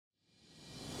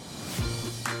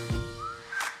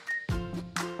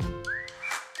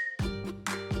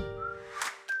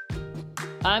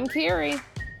I'm Carrie.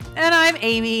 And I'm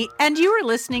Amy, and you are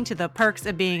listening to The Perks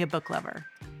of Being a Book Lover.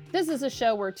 This is a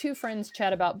show where two friends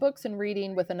chat about books and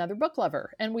reading with another book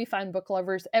lover, and we find book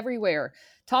lovers everywhere.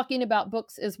 Talking about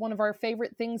books is one of our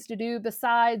favorite things to do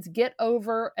besides get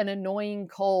over an annoying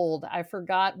cold. I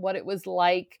forgot what it was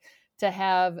like to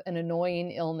have an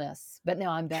annoying illness, but now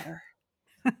I'm better.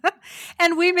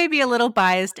 And we may be a little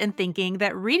biased in thinking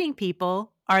that reading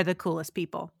people are the coolest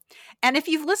people. And if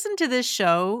you've listened to this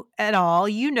show at all,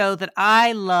 you know that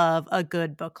I love a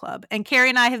good book club. And Carrie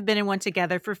and I have been in one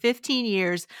together for 15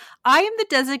 years. I am the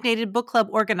designated book club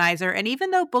organizer. And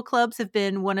even though book clubs have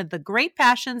been one of the great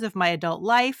passions of my adult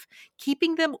life,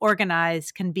 keeping them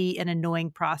organized can be an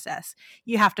annoying process.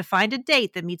 You have to find a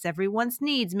date that meets everyone's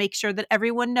needs, make sure that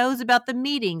everyone knows about the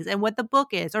meetings and what the book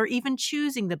is, or even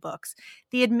choosing the books.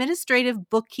 The administrative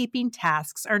bookkeeping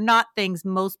tasks are not things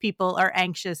most people are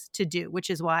anxious to do, which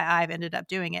is why I've ended up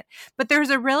doing it. But there's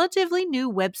a relatively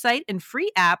new website and free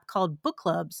app called Book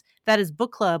Clubs, that is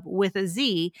Book Club with a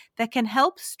Z, that can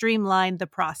help streamline the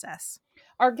process.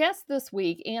 Our guest this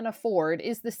week, Anna Ford,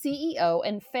 is the CEO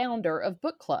and founder of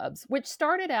Book Clubs, which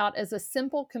started out as a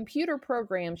simple computer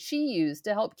program she used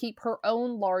to help keep her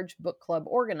own large book club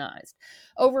organized.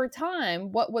 Over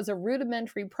time, what was a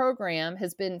rudimentary program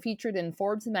has been featured in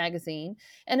Forbes magazine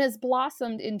and has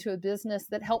blossomed into a business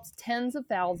that helps tens of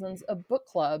thousands of book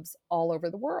clubs all over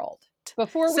the world.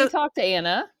 Before we talk to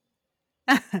Anna...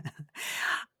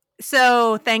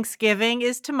 So Thanksgiving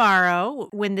is tomorrow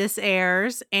when this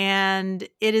airs, and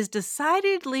it is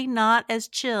decidedly not as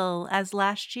chill as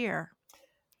last year.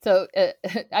 So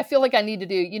I feel like I need to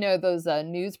do, those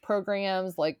news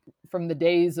programs like from the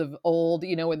days of old,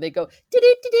 when they go,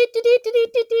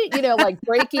 like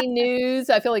breaking news.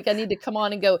 I feel like I need to come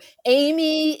on and go,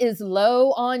 Amy is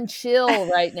low on chill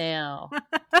right now.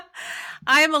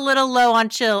 I am a little low on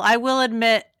chill. I will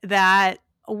admit that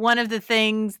one of the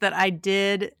things that I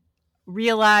did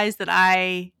realize that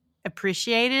I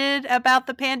appreciated about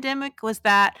the pandemic was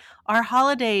that our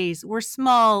holidays were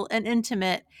small and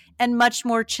intimate and much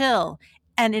more chill.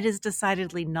 And it is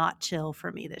decidedly not chill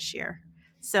for me this year.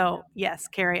 So yes,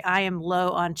 Carrie, I am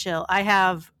low on chill. I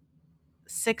have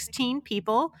 16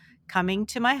 people coming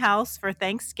to my house for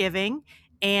Thanksgiving.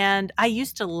 And I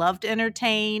used to love to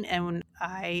entertain, and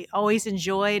I always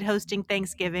enjoyed hosting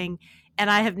Thanksgiving. And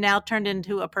I have now turned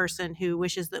into a person who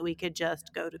wishes that we could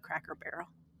just go to Cracker Barrel.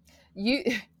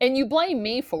 You blame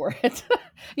me for it.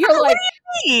 You're like,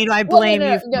 what do you mean I blame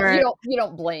you for it? You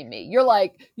don't blame me. You're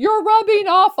like, you're rubbing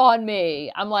off on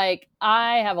me. I'm like,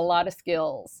 I have a lot of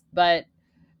skills, but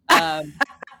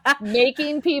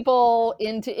making people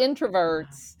into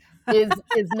introverts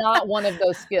is not one of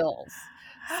those skills.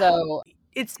 So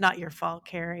it's not your fault,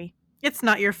 Carrie. It's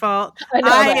not your fault. I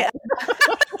know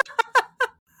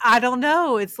I don't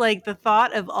know. It's like the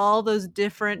thought of all those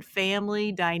different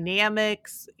family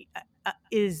dynamics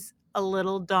is a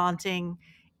little daunting.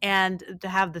 And to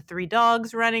have the 3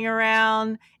 dogs running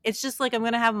around, it's just like I'm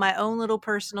going to have my own little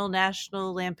personal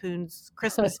National Lampoon's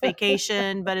Christmas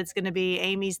vacation, but it's going to be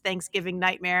Amy's Thanksgiving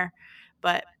nightmare.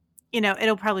 But,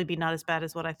 it'll probably be not as bad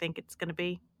as what I think it's going to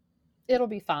be. It'll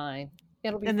be fine.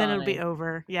 And then it'll be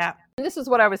over. Yeah. And this is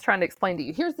what I was trying to explain to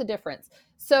you. Here's the difference.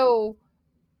 So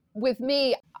with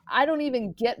me, I don't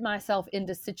even get myself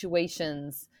into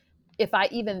situations if I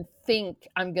even think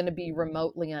I'm going to be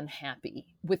remotely unhappy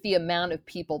with the amount of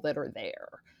people that are there.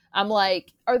 I'm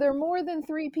like, are there more than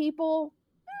 3 people?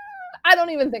 I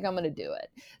don't even think I'm going to do it.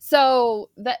 So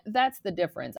that's the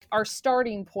difference. Our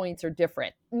starting points are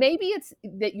different. Maybe it's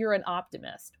that you're an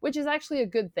optimist, which is actually a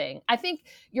good thing. I think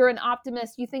you're an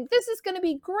optimist. You think this is going to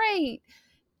be great.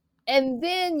 And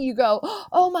then you go,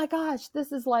 oh my gosh,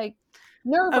 this is like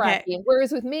nerve-wracking. Okay.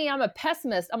 Whereas with me, I'm a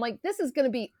pessimist. I'm like, this is going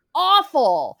to be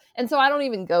awful. And so I don't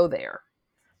even go there.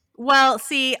 Well,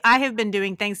 see, I have been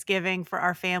doing Thanksgiving for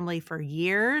our family for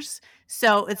years.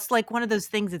 So it's like one of those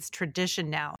things, it's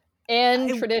tradition now.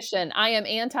 And tradition. I am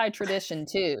anti-tradition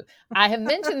too. I have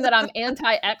mentioned that I'm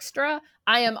anti-extra.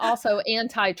 I am also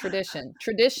anti-tradition.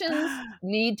 Traditions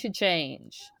need to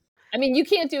change. I mean, you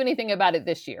can't do anything about it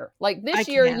this year. Like this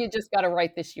year, you just got to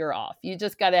write this year off. You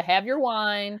just got to have your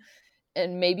wine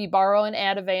and maybe borrow an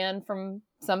Ativan from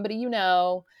somebody you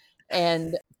know,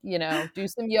 and, do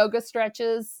some yoga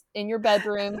stretches in your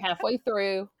bedroom halfway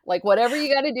through, like whatever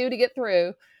you got to do to get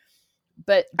through.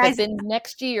 But then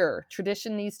next year,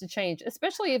 tradition needs to change,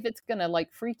 especially if it's going to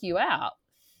like freak you out.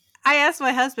 I asked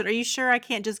my husband, are you sure I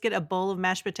can't just get a bowl of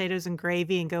mashed potatoes and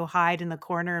gravy and go hide in the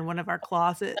corner in one of our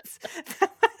closets?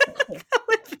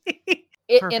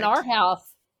 In our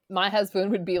house, My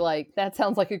husband would be like, that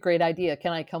sounds like a great idea.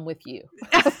 Can I come with you?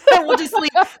 We'll just leave.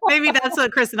 Maybe that's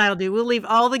what Chris and I will do. We'll leave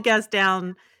all the guests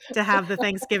down to have the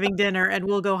Thanksgiving dinner, and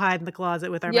we'll go hide in the closet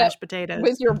with our Yep, mashed potatoes.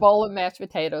 with your bowl of mashed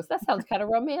potatoes. That sounds kind of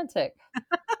romantic.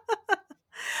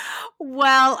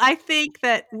 Well, I think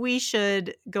that we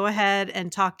should go ahead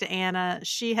and talk to Anna.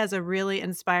 She has a really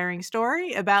inspiring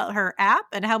story about her app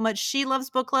and how much she loves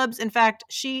book clubs. In fact,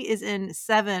 she is in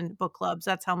 7 book clubs.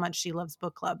 That's how much she loves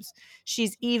book clubs.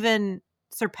 She's even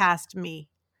surpassed me.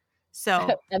 So,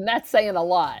 And that's saying a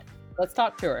lot. Let's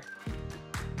talk to her.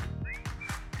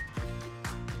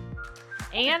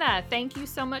 Anna, thank you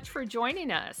so much for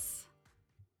joining us.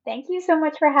 Thank you so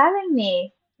much for having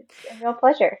me. It's a real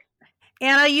pleasure.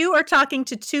 Anna, you are talking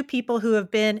to 2 people who have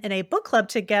been in a book club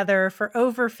together for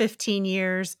over 15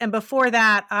 years. And before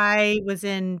that, I was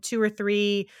in 2 or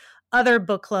 3 other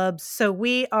book clubs. So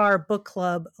we are book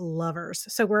club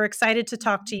lovers. So we're excited to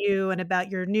talk to you and about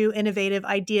your new innovative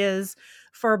ideas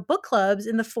for book clubs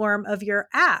in the form of your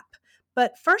app.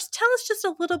 But first, tell us just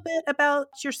a little bit about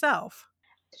yourself.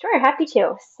 Sure, happy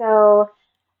to. So,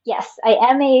 yes, I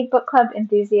am a book club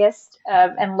enthusiast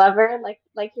and lover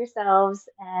like yourselves,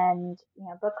 and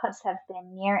book clubs have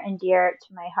been near and dear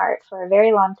to my heart for a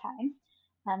very long time.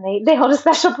 And they hold a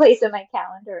special place in my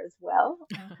calendar as well.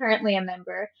 I'm currently a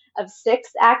member of 6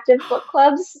 active book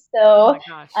clubs, so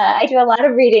I do a lot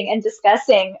of reading and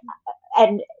discussing.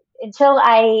 And until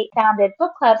I founded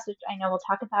book clubs, which I know we'll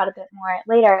talk about a bit more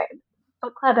later,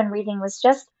 book club and reading was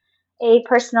just a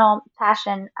personal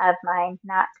passion of mine,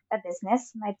 not a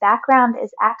business. My background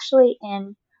is actually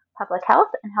in public health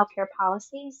and healthcare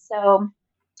policy. So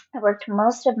I worked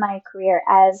most of my career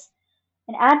as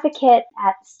an advocate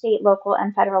at state, local,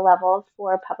 and federal level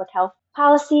for public health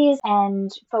policies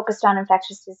and focused on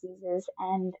infectious diseases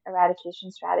and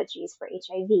eradication strategies for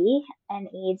HIV and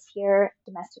AIDS here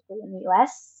domestically in the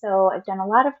US. So I've done a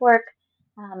lot of work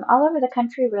all over the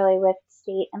country, really, with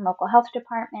state and local health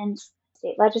departments,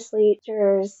 state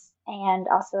legislatures, and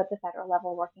also at the federal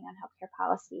level working on healthcare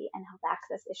policy and health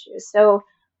access issues. So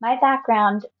my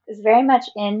background is very much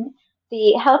in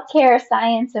the healthcare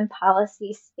science and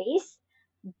policy space,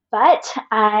 but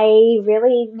I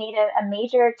really made a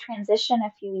major transition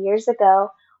a few years ago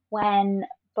when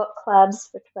book clubs,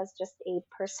 which was just a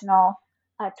personal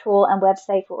tool and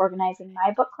website for organizing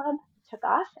my book club, took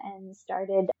off and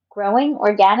started growing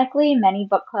organically. Many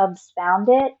book clubs found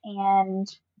it, and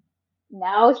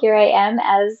now here I am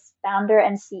as founder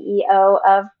and CEO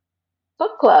of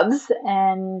book clubs,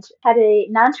 and had a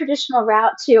non-traditional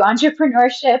route to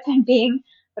entrepreneurship and being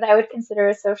what I would consider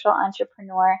a social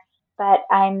entrepreneur. But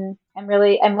I'm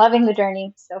loving the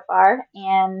journey so far.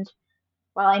 And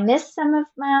while I miss some of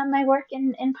my work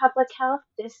in public health,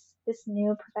 this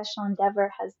new professional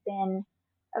endeavor has been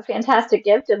a fantastic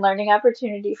gift and learning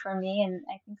opportunity for me, and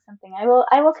I think something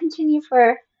I will continue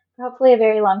for hopefully a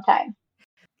very long time.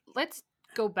 Let's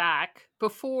go back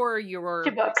before your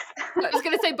to books. I was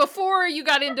going to say, before you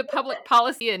got into public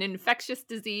policy and infectious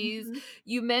disease,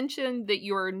 you mentioned that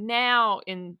you're now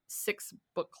in 6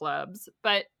 book clubs.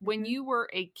 But when you were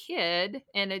a kid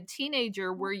and a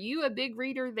teenager, were you a big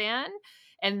reader then?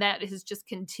 And that has just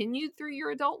continued through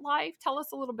your adult life? Tell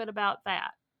us a little bit about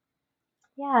that.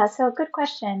 Yeah, so good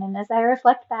question. And as I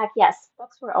reflect back, yes,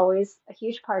 books were always a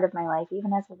huge part of my life,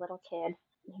 even as a little kid.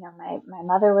 My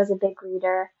mother was a big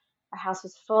reader. Our house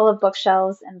was full of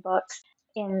bookshelves and books.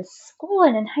 In school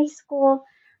and in high school,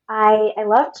 I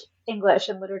loved English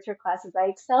and literature classes. I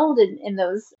excelled in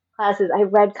those classes. I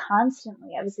read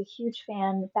constantly. I was a huge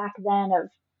fan back then of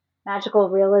magical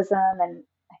realism, and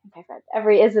I think I've read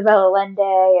every Isabel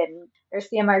Allende and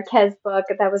Garcia Marquez book.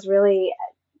 That was really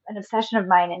an obsession of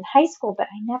mine in high school, but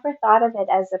I never thought of it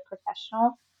as a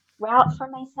professional route for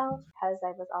myself because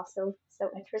I was also so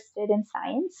interested in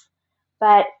science.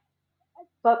 But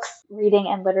books, reading,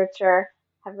 and literature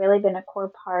have really been a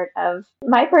core part of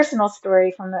my personal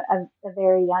story from a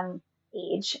very young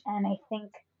age. And I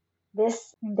think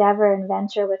this endeavor and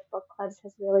venture with book clubs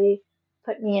has really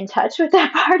put me in touch with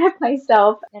that part of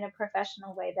myself in a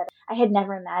professional way that I had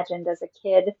never imagined as a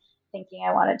kid, thinking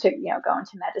I wanted to, go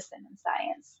into medicine and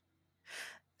science.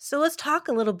 So let's talk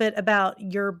a little bit about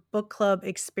your book club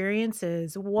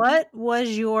experiences. What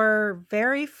was your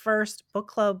very first book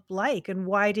club like, and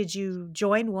why did you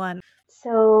join one?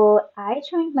 So I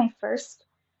joined my first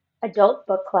adult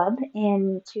book club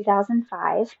in 2005.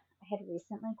 I had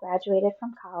recently graduated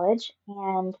from college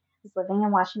and was living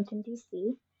in Washington,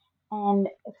 D.C. And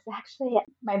it was actually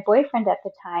my boyfriend at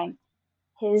the time.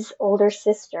 His older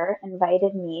sister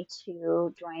invited me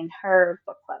to join her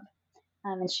book club.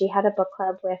 And she had a book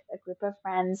club with a group of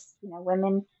friends,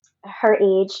 women her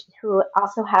age who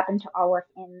also happened to all work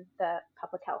in the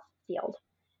public health field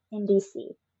in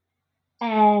DC.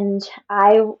 And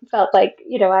I felt like,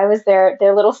 I was their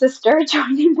little sister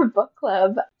joining the book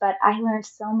club, but I learned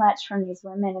so much from these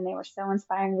women and they were so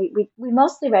inspiring. We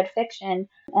mostly read fiction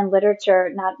and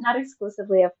literature, not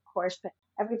exclusively, of course, but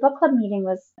every book club meeting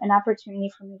was an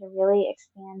opportunity for me to really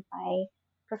expand my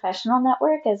professional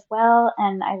network as well.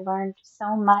 And I learned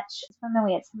so much. As women,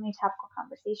 we had so many topical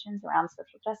conversations around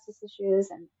social justice issues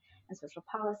and social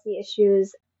policy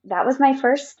issues. That was my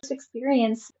first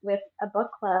experience with a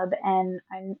book club, and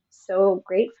I'm so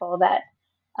grateful that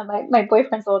my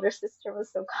boyfriend's older sister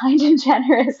was so kind and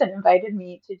generous and invited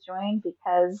me to join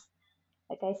because,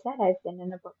 like I said, I've been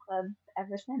in a book club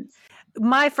ever since.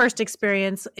 My first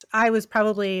experience, I was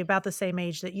probably about the same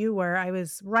age that you were. I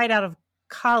was right out of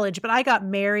college, but I got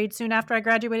married soon after I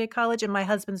graduated college, and my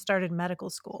husband started medical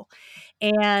school.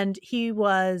 And he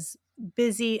was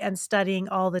busy and studying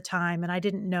all the time, and I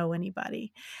didn't know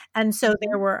anybody. And so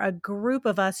there were a group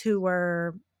of us who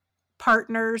were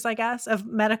partners, I guess, of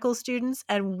medical students,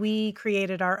 and we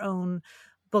created our own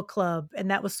book club.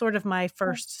 And that was sort of my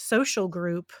first social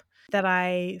group that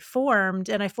I formed,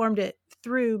 and I formed it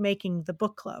through making the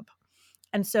book club.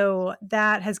 And so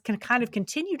that has kind of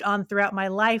continued on throughout my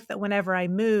life, that whenever I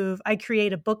move, I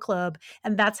create a book club,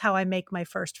 and that's how I make my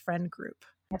first friend group.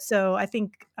 So I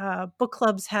think book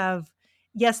clubs have,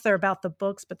 yes, they're about the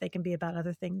books, but they can be about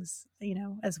other things,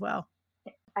 as well.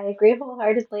 I agree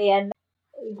wholeheartedly. And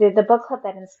the book club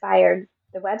that inspired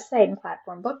the website and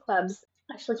platform book clubs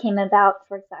actually came about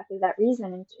for exactly that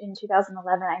reason. In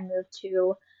 2011, I moved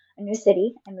to a new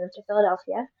city. I moved to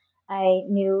Philadelphia. I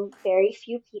knew very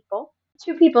few people.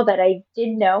 Two people that I did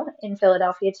know in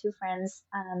Philadelphia, two friends,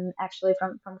 actually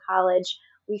from college.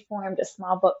 We formed a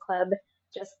small book club,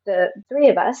 just the three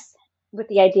of us, with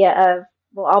the idea of,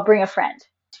 well, I'll bring a friend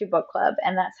to book club,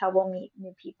 and that's how we'll meet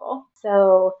new people.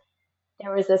 So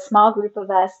there was a small group of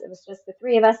us. It was just the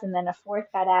three of us, and then a fourth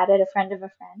got added, a friend of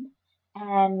a friend.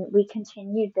 And we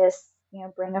continued this,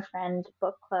 bring a friend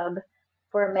book club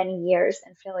for many years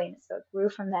in Philly. And so it grew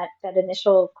from that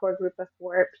initial core group of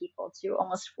 4 people to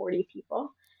almost 40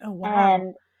 people. Oh, wow.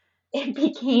 And it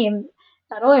became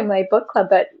not only my book club,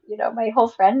 but, my whole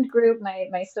friend group,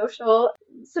 my social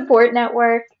support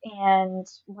network. And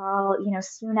while,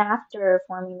 soon after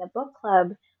forming the book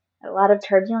club, a lot of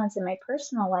turbulence in my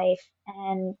personal life.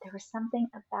 And there was something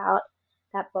about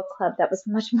that book club that was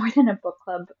much more than a book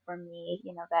club for me,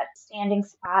 that standing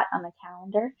spot on the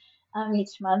calendar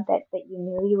each month that you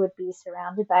knew you would be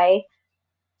surrounded by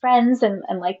friends and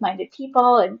like-minded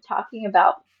people and talking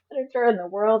about literature and the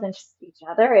world and just each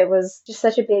other. It was just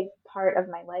such a big part of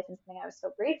my life and something I was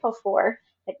so grateful for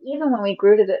that even when we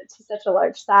grew to such a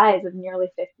large size of nearly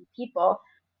 50 people,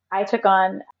 I took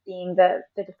on being the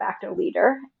de facto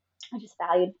leader. I just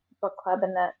valued book club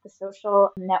and the social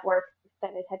network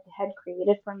that it had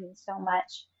created for me so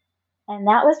much. And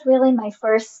that was really my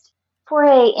first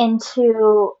foray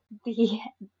into the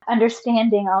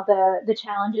understanding all the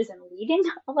challenges in leading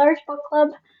a large book club.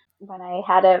 When I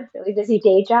had a really busy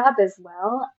day job as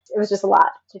well, it was just a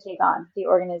lot to take on the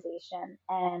organization.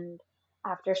 And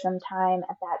after some time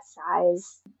at that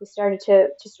size, we started to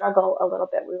struggle a little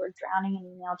bit. We were drowning in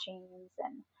email chains,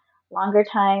 and longer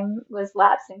time was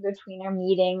lapsing between our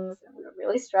meetings, and we were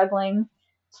really struggling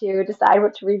to decide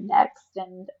what to read next.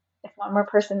 And if one more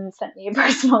person sent me a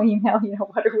personal email,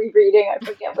 what are we reading? I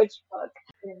forget which book.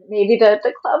 And maybe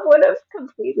the club would have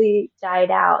completely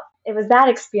died out. It was that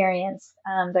experience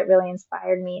that really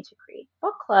inspired me to create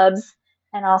book clubs,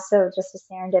 and also just a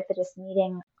serendipitous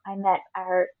meeting. I met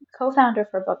our co-founder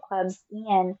for book clubs,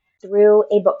 Ian, through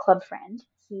a book club friend.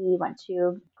 He went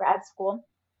to grad school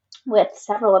with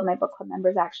several of my book club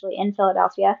members actually in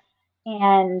Philadelphia,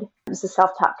 and was a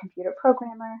self-taught computer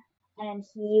programmer. And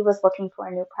he was looking for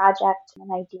a new project,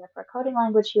 an idea for a coding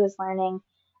language he was learning,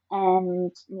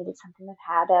 and needed something that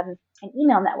had an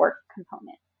email network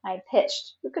component. I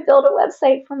pitched, we could build a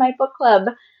website for my book club.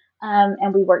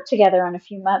 And we worked together on a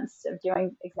few months of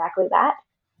doing exactly that.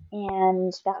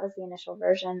 And that was the initial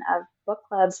version of book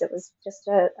clubs. It was just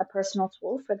a personal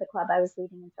tool for the club I was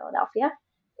leading in Philadelphia.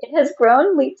 It has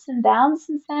grown leaps and bounds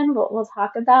since then. We'll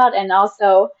talk about. And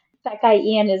also, that guy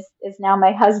Ian is now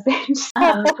my husband.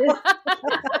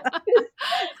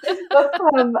 This book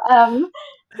club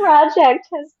project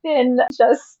has been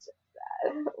just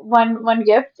one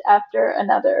gift after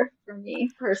another for me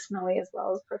personally as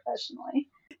well as professionally.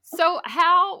 So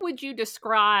how would you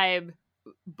describe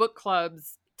book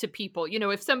clubs to people?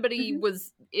 If somebody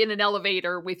was in an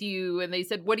elevator with you and they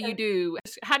said, "What do you do?"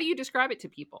 How do you describe it to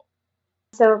people?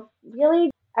 So really,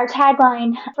 our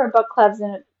tagline for book clubs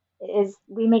is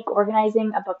we make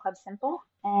organizing a book club simple,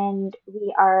 and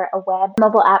we are a web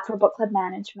mobile app for book club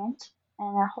management.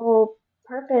 And our whole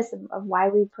purpose of why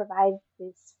we provide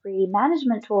this free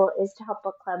management tool is to help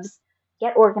book clubs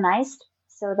get organized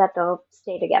so that they'll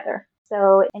stay together.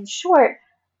 So in short,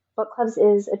 book clubs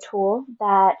is a tool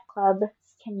that clubs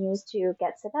can use to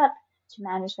get set up, to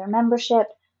manage their membership,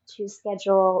 to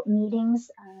schedule meetings,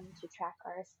 to track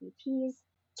RSVPs,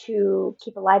 to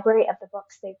keep a library of the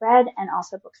books they've read and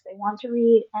also books they want to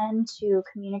read, and to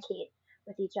communicate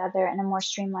with each other in a more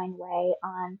streamlined way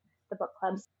on the book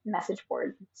club's message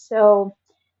board. So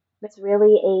it's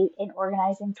really an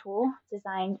organizing tool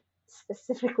designed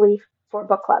specifically for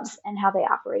book clubs and how they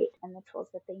operate and the tools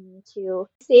that they need to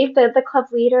save the club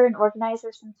leader and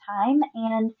organizer some time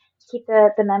and keep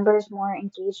the members more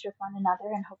engaged with one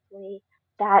another. And hopefully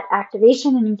that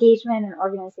activation and engagement and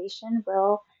organization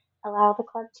will allow the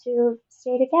club to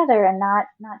stay together and not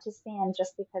disband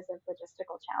just because of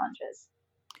logistical challenges.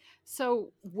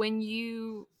 So when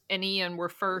you and Ian were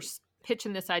first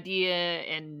pitching this idea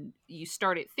and you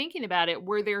started thinking about it,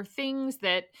 were there things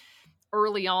that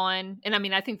early on, and I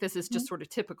mean, I think this is just sort of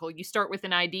typical, you start with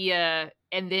an idea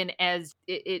and then as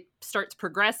it starts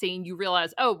progressing, you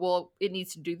realize, oh, well, it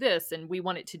needs to do this and we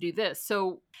want it to do this.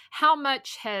 So how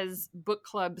much has book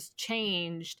clubs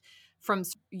changed from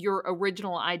your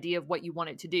original idea of what you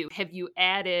wanted to do? Have you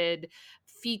added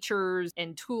features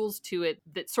and tools to it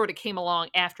that sort of came along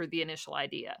after the initial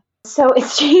idea? So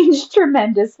it's changed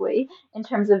tremendously in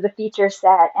terms of the feature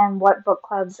set and what book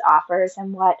clubs offers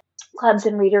and what clubs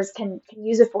and readers can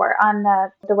use it for on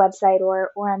the website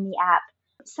or on the app.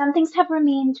 Some things have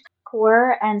remained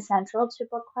core and central to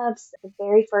book clubs. The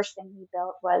very first thing we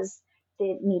built was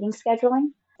the meeting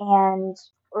scheduling, and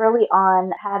early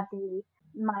on had the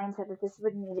mindset that this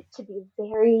would need to be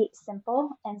very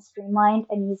simple and streamlined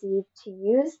and easy to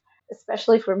use.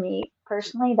 Especially for me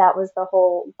personally, that was the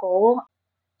whole goal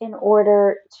in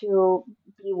order to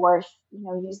be worth,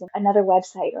 using another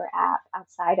website or app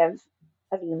outside of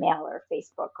email or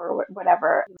Facebook or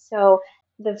whatever. So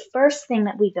the first thing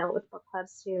that we built with book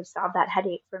clubs to solve that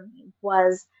headache for me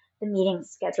was the meeting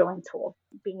scheduling tool,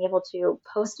 being able to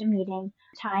post a meeting,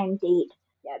 time, date,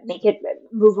 make it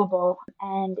movable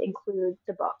and include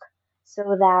the book so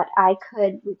that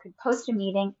we could post a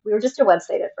meeting. We were just a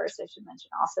website at first, I should mention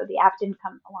also. The app didn't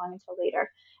come along until later.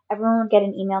 Everyone would get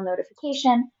an email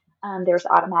notification. There's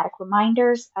automatic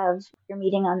reminders of your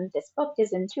meeting on this book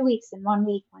is in 2 weeks, in 1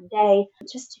 week, 1 day,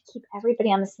 just to keep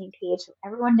everybody on the same page so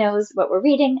everyone knows what we're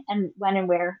reading and when and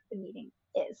where the meeting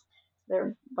is.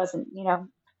 There wasn't,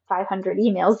 500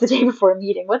 emails the day before a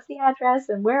meeting. What's the address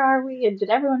and where are we? And did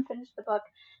everyone finish the book?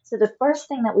 So the first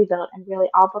thing that we built, and really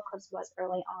all book clubs was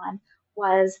early on,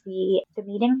 was the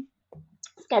meeting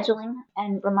scheduling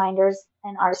and reminders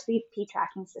and RSVP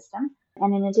tracking system.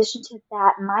 And in addition to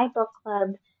that, my book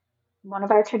club, one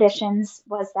of our traditions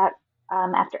was that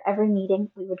after every meeting,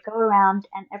 we would go around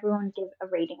and everyone would give a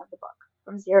rating of the book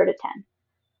from 0 to 10.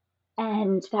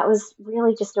 And that was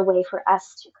really just a way for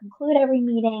us to conclude every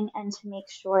meeting and to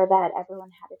make sure that everyone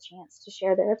had a chance to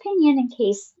share their opinion in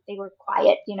case they were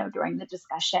quiet, during the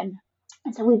discussion.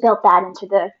 And so we built that into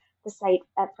the site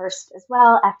at first as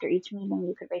well. After each meeting,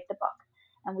 you could rate the book.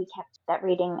 And we kept that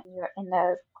rating in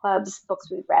the club's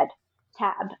books we've read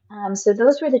tab. So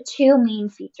those were the two main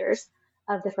features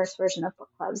of the first version of book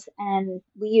clubs. And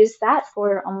we used that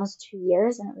for almost 2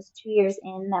 years. And it was 2 years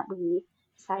in that we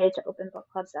decided to open book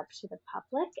clubs up to the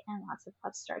public, and lots of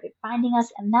clubs started finding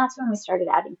us. And that's when we started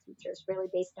adding features, really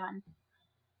based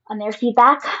on their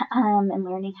feedback and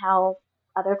learning how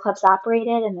other clubs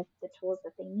operated and the tools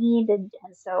that they needed.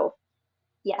 And so,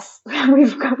 yes,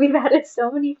 we've added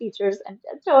so many features and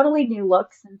a totally new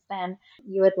look since then.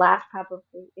 You would laugh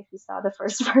probably if you saw the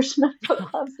first version of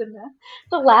book clubs and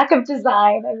the lack of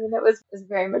design. I mean, it was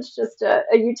very much just a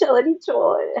utility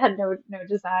tool. It had no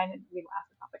design, and we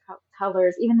laughed about the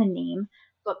colors. Even the name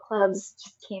book clubs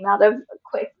just came out of a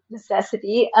quick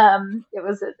necessity. It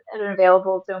was an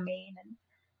available domain,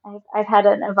 and I've had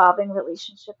an evolving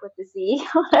relationship with the Z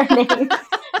on our name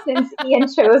since Ian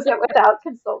chose it without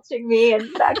consulting me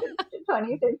and back in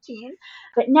 2015.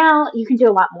 But now you can do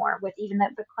a lot more with even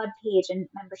the club page and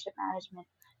membership management,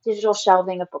 digital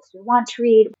shelving of books we want to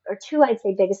read, or two, I'd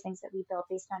say, biggest things that we built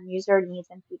based on user needs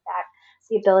and feedback. It's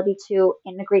the ability to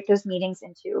integrate those meetings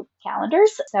into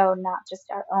calendars. So not just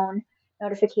our own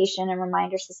notification and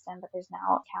reminder system, but there's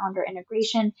now calendar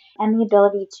integration and the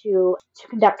ability to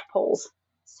conduct polls.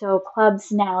 So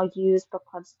clubs now use book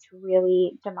clubs to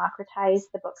really democratize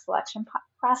the book selection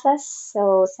process.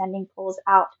 So sending polls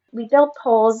out. We built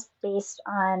polls based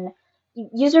on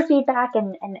user feedback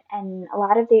and a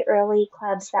lot of the early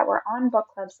clubs that were on book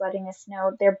clubs letting us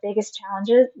know their biggest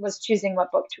challenges was choosing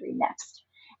what book to read next.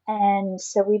 And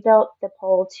so we built the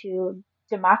poll to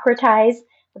democratize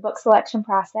the book selection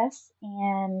process,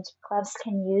 and clubs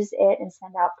can use it and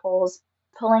send out polls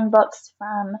pulling books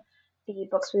from the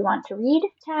books we want to read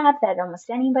tab that almost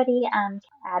anybody can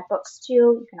add books to.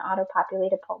 You can auto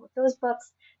populate a poll with those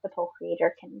books. The poll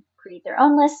creator can create their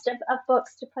own list of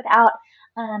books to put out,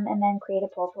 and then create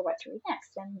a poll for what to read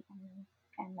next,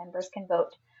 and members can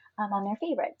vote on their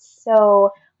favorites.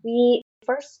 So we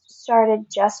first started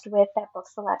just with that book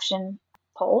selection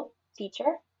poll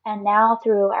feature, and now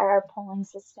through our polling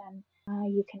system,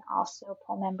 you can also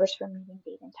poll members for meeting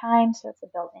date and time. So it's a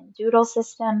built-in doodle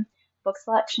system. Book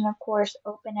selection, of course,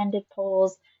 open-ended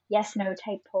polls, yes/no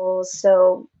type polls.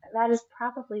 So that is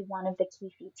probably one of the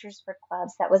key features for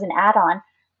clubs. That was an add-on.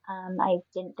 I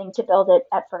didn't think to build it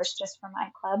at first just for my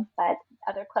club, but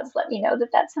other clubs let me know that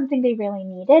that's something they really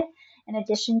needed. In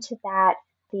addition to that,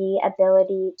 the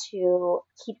ability to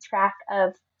keep track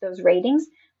of those ratings,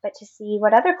 but to see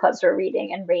what other clubs are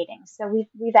reading and rating. So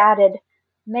we've added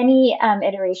many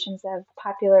iterations of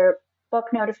popular book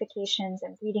notifications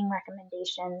and reading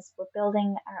recommendations. We're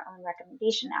building our own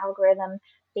recommendation algorithm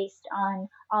based on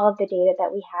all of the data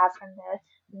that we have from the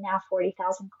now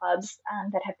 40,000 clubs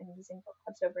that have been using book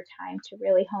clubs over time to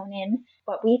really hone in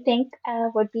what we think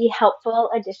would be helpful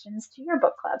additions to your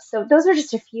book club. So those are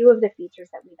just a few of the features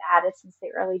that we've added since the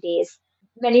early days.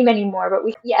 Many, many more,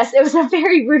 but yes, it was a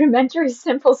very rudimentary,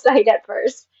 simple site at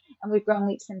first, and we've grown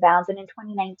leaps and bounds. And in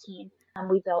 2019,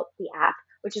 we built the app,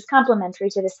 which is complementary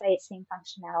to the site, same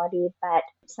functionality, but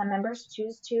some members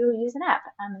choose to use an app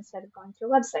instead of going to a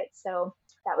website. So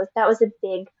that was a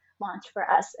big launch for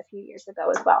us a few years ago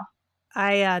as well.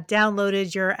 I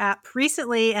downloaded your app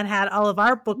recently and had all of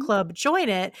our book club join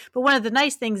it. But one of the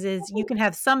nice things is you can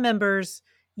have some members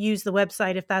use the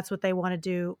website if that's what they want to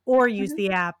do, or use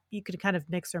the app. You could kind of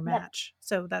mix or Yep, match.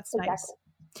 So that's exactly. nice.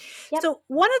 Yep. So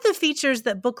one of the features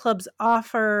that book clubs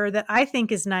offer that I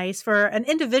think is nice for an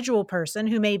individual person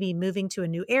who may be moving to a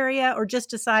new area or just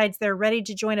decides they're ready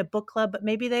to join a book club, but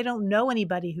maybe they don't know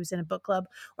anybody who's in a book club,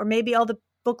 or maybe all the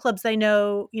book clubs they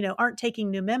know, aren't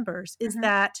taking new members, is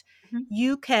that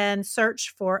you can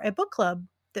search for a book club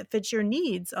that fits your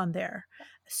needs on there.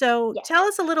 So Yes. tell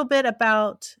us a little bit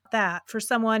about that for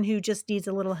someone who just needs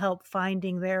a little help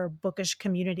finding their bookish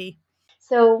community.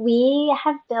 So we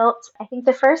have built, I think,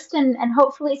 the first and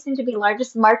hopefully soon to be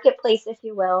largest marketplace, if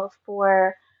you will,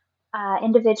 for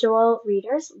individual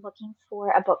readers looking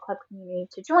for a book club community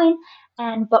to join,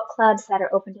 and book clubs that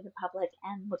are open to the public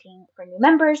and looking for new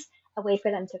members, a way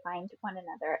for them to find one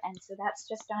another. And so that's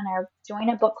just on our Join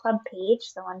a Book Club page.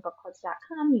 So on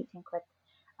bookclubs.com, you can click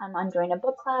on Join a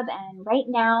Book Club. And right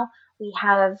now we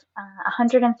have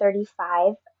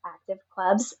 135 active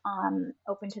clubs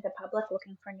open to the public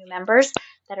looking for new members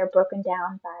that are broken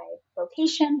down by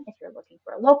location. If you're looking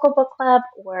for a local book club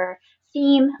or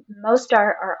theme, most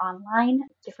are online,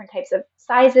 different types of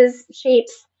sizes,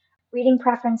 shapes, reading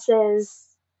preferences,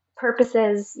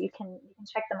 purposes. You can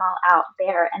check them all out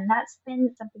there. And that's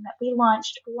been something that we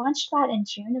launched. We launched that in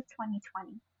June of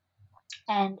 2020.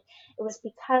 And it was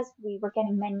because we were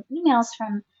getting many emails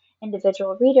from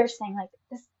individual readers saying, like,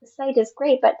 this site is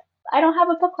great, but I don't have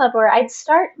a book club, or I'd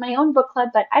start my own book club,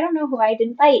 but I don't know who I'd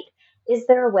invite. Is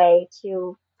there a way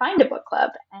to find a book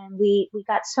club? And we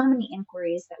got so many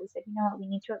inquiries that we said, you know what, we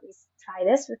need to at least try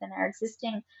this within our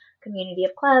existing community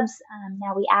of clubs.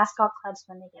 Now we ask all clubs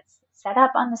when they get set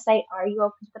up on the site, are you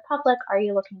open to the public? Are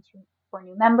you looking for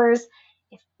new members?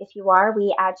 If you are,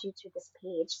 we add you to this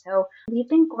page. So we've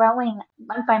been growing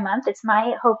month by month. It's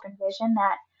my hope and vision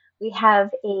that we have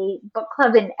a book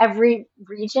club in every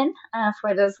region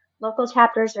for those local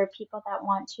chapters or people that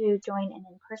want to join an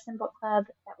in-person book club,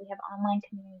 that we have online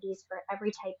communities for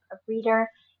every type of reader.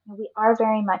 We are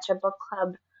very much a book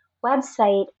club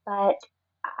website, but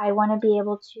I want to be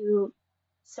able to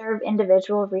serve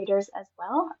individual readers as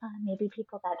well. Maybe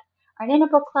people that aren't in a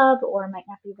book club or might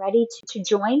not be ready to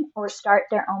join or start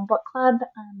their own book club.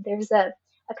 There's a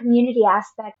community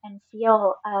aspect and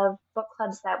feel of book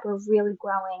clubs that we're really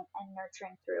growing and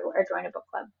nurturing through our Join a Book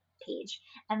Club page.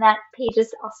 And that page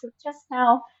is also just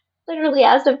now, literally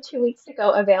as of 2 weeks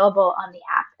ago, available on the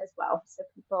app as well.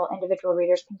 So individual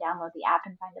readers can download the app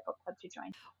and find a book club to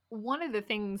join. One of the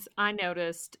things I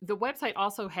noticed, the website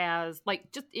also has,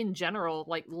 like, just in general,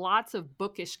 like lots of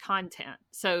bookish content.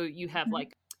 So you have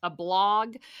like a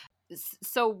blog.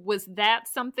 So was that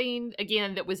something,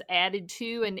 again, that was added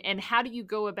to? And how do you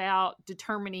go about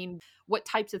determining what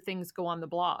types of things go on the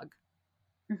blog?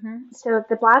 So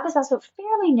the blog is also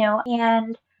fairly new,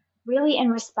 and really in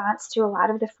response to a lot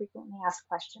of the frequently asked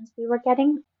questions we were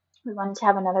getting. We wanted to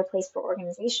have another place for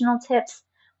organizational tips.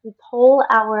 We poll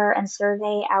and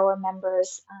survey our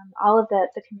members, all of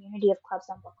the community of clubs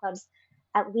on book clubs,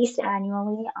 at least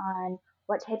annually on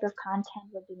what type of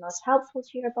content would be most helpful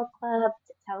to your book club.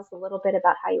 It tells a little bit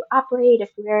about how you operate.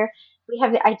 If we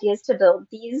have the ideas to build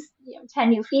these 10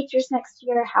 new features next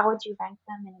year, how would you rank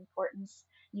them in importance,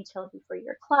 utility for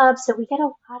your club? So we get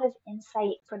a lot of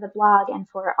insight for the blog and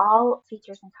for all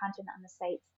features and content on the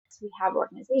site. So we have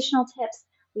organizational tips,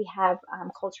 we have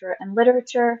culture and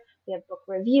literature, we have book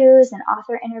reviews and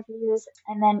author interviews,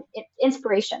 and then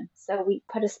inspiration. So we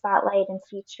put a spotlight and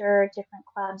feature different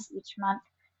clubs each month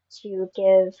to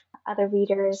give other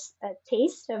readers a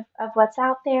taste of what's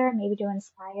out there, maybe to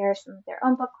inspire some of their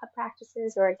own book club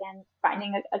practices, or again,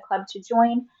 finding a club to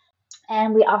join.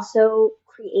 And we also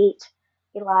create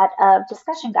a lot of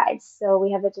discussion guides. So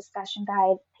we have a discussion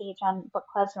guide page on book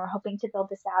clubs, and we're hoping to build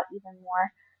this out even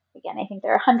more. Again, I think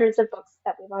there are hundreds of books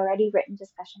that we've already written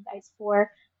discussion guides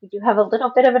for. We do have a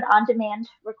little bit of an on-demand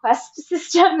request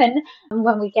system, and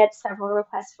when we get several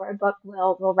requests for a book,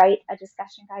 we'll write a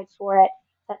discussion guide for it.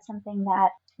 That's something that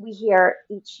we hear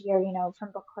each year,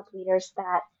 from book club leaders,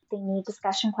 that they need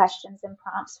discussion questions and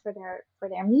prompts for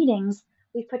their meetings.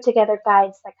 We've put together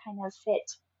guides that kind of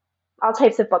fit all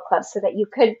types of book clubs so that you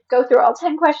could go through all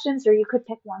 10 questions, or you could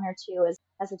pick one or two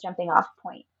as a jumping off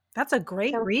point. That's a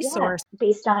great So, resource. yeah,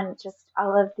 based on just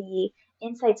all of the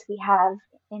insights we have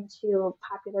into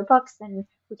popular books, and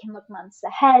we can look months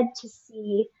ahead to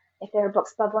see if there are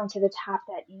books bubbling to the top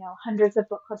that, hundreds of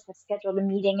book clubs have scheduled a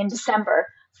meeting in December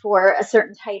for a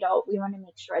certain title. We want to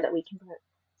make sure that we can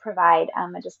provide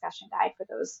a discussion guide for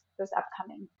those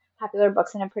upcoming popular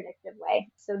books in a predictive way.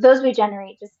 So those we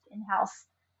generate just in-house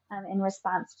in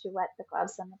response to what the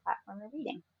clubs on the platform are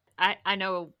reading. I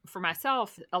know for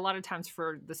myself, a lot of times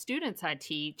for the students I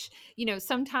teach,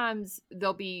 sometimes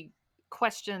there'll be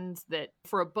questions that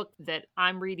for a book that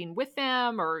I'm reading with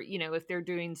them, or, if they're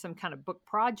doing some kind of book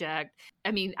project.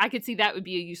 I mean, I could see that would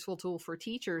be a useful tool for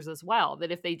teachers as well,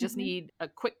 that if they just need a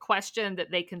quick question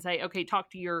that they can say, okay, talk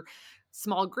to your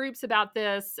small groups about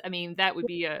this. I mean, that would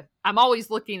be I'm always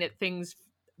looking at things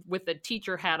with a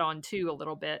teacher hat on too, a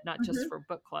little bit, not just for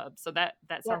book club. So that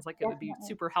sounds like it would be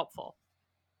super helpful.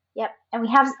 Yep. And we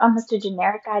have almost a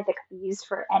generic guide that could be used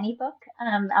for any book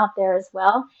out there as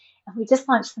well. And we just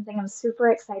launched something I'm super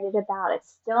excited about.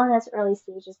 It's still in its early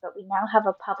stages, but we now have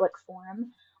a public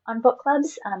forum on book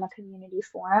clubs, a community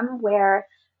forum where,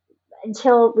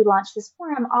 until we launch this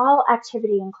forum, all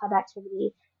activity and club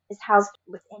activity is housed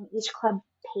within each club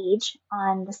page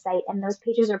on the site, and those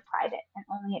pages are private and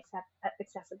only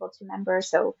accessible to members.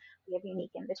 So we have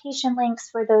unique invitation links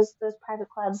for those private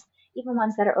clubs, even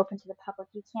ones that are open to the public.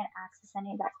 You can't access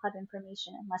any of that club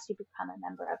information unless you become a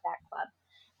member of that club.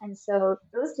 And so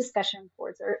those discussion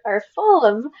boards are full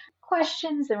of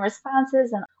questions and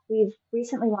responses. And we've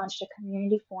recently launched a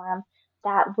community forum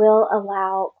that will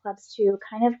allow clubs to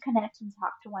kind of connect and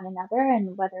talk to one another.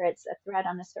 And whether it's a thread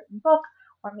on a certain book,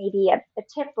 or maybe a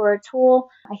tip or a tool,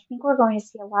 I think we're going to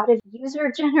see a lot of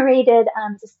user-generated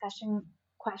discussion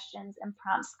questions and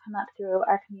prompts come up through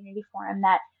our community forum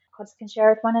that clubs can share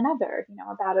with one another,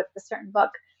 about a certain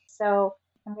book. So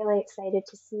I'm really excited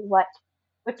to see what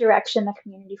direction the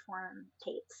community forum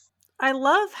takes. I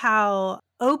love how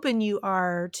open you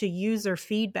are to user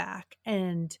feedback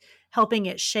and helping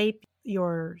it shape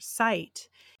your site.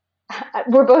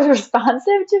 We're both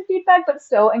responsive to feedback, but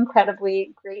so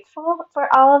incredibly grateful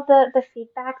for all of the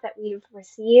feedback that we've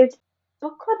received.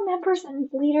 Book club members and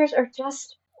leaders are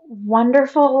just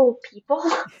wonderful people.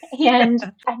 And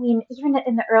I mean, even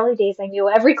in the early days, I knew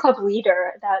every club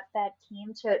leader that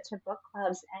came to book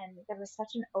clubs, and there was such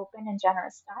an open and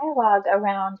generous dialogue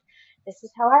around, this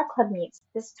is how our club meets.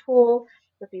 This tool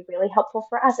would be really helpful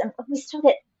for us. And we still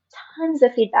get tons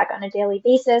of feedback on a daily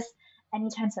basis.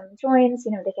 Anytime someone joins,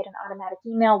 they get an automatic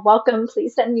email. Welcome,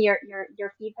 please send me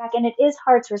your feedback. And it is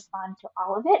hard to respond to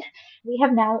all of it. We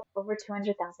have now over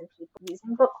 200,000 people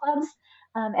using book clubs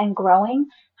and growing.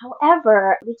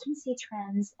 However, we can see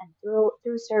trends, and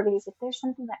through surveys, if there's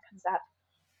something that comes up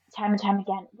time and time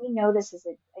again, we know this is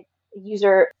a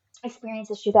user experience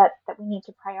issue that we need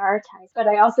to prioritize. But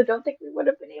I also don't think we would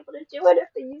have been able to do it if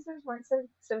the users weren't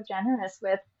so generous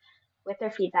with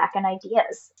their feedback and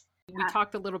ideas. We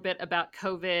talked a little bit about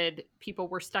COVID. People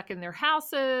were stuck in their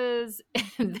houses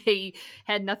and they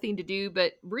had nothing to do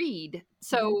but read.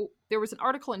 So there was an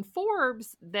article in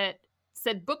Forbes that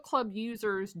said book club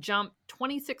users jumped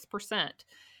 26%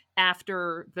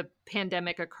 after the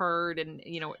pandemic occurred and,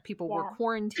 people were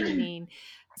quarantining.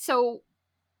 So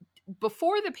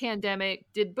before the pandemic,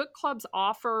 did book clubs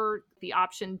offer the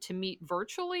option to meet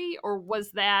virtually, or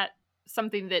was that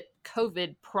something that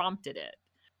COVID prompted it?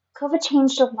 COVID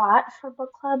changed a lot for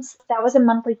book clubs. That was a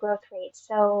monthly growth rate.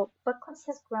 So book clubs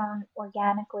has grown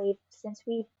organically since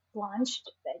we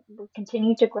launched. We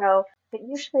continue to grow, but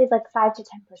usually like 5 to 10%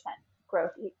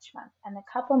 growth each month. And a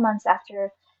couple months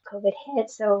after COVID hit,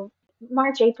 so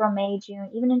March, April, May,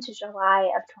 June, even into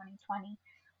July of 2020,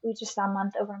 we just saw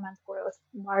month over month growth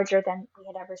larger than we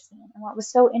had ever seen. And what was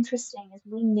so interesting is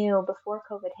we knew before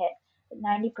COVID hit that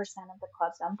 90% of the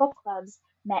clubs on book clubs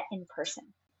met in person.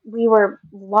 We were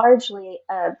largely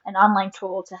an online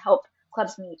tool to help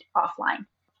clubs meet offline.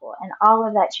 And all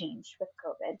of that changed with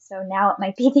COVID. So now it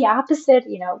might be the opposite.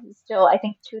 Still, I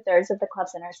think 2/3 of the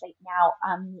clubs in our site now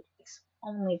meet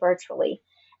only virtually.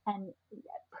 And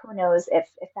who knows if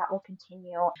that will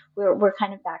continue. We're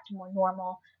kind of back to more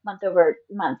normal month over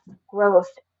month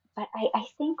growth. But I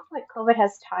think what COVID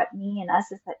has taught me and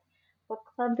us is that book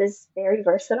club is very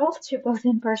versatile to both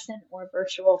in person or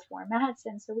virtual formats.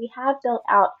 And so we have built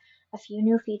out a few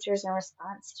new features in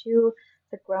response to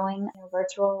the growing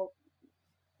virtual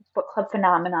book club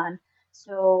phenomenon.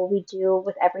 So we do,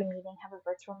 with every meeting, have a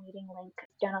virtual meeting link.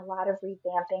 We've done a lot of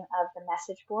revamping of the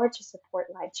message board to support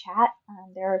live chat.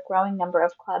 There are a growing number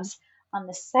of clubs on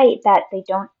the site that they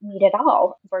don't meet at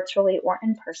all, virtually or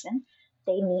in person.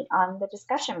 They meet on the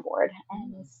discussion board,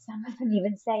 and some of them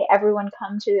even say, everyone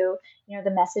come to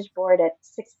the message board at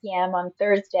 6 p.m. on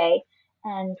Thursday,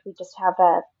 and we just have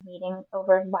a meeting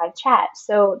over live chat.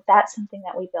 So that's something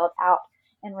that we built out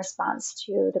in response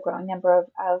to the growing number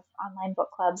of online book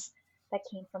clubs that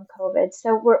came from COVID.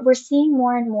 So we're seeing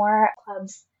more and more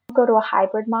clubs go to a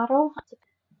hybrid model.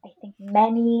 I think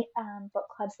many book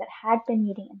clubs that had been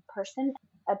meeting in person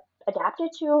adapted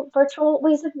to virtual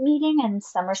ways of meeting, and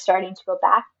some are starting to go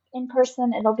back in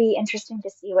person. It'll be interesting to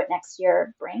see what next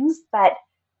year brings, but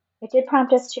it did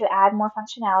prompt us to add more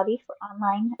functionality for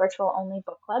online virtual only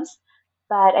book clubs.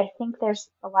 But I think there's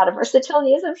a lot of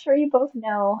versatility, as I'm sure you both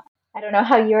know. I don't know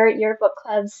how your book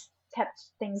clubs kept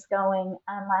things going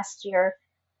last year.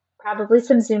 Probably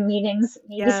some Zoom meetings,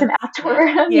 maybe some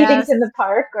outdoor meetings in the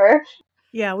park, or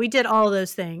yeah, we did all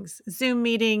those things. Zoom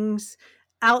meetings,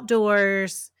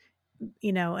 outdoors,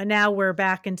 and now we're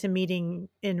back into meeting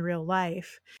in real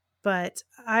life. But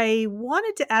I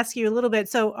wanted to ask you a little bit.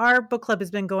 So our book club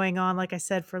has been going on, like I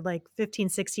said, for like 15,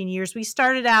 16 years. We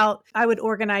started out, I would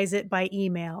organize it by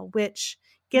email, which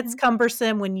gets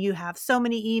cumbersome when you have so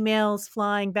many emails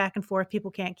flying back and forth.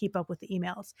 People can't keep up with the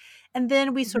emails. And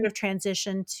then we sort of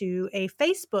transitioned to a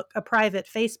private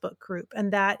Facebook group.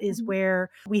 And that is where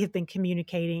we have been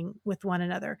communicating with one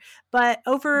another. But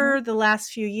over the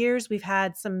last few years, we've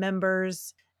had some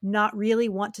members not really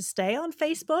want to stay on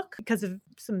Facebook because of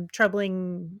some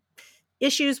troubling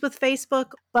issues with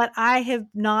Facebook, but I have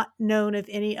not known of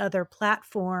any other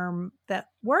platform that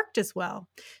worked as well.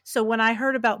 So when I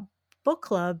heard about book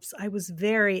clubs, I was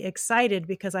very excited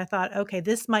because I thought, okay,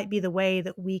 this might be the way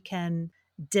that we can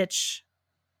ditch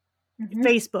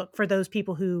Facebook for those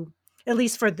people who, at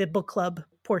least for the book club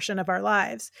portion of our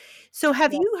lives. So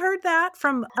have you heard that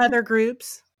from other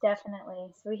groups? Definitely.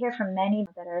 So we hear from many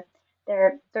that are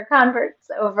their converts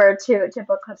over to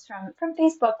book clubs from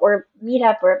Facebook or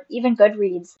Meetup or even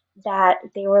Goodreads, that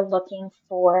they were looking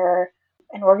for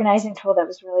an organizing tool that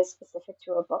was really specific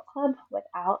to a book club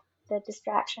without the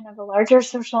distraction of a larger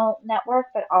social network,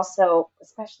 but also,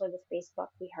 especially with Facebook,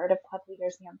 we heard of club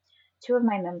leaders. Two of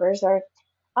my members are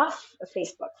off of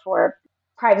Facebook for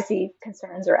privacy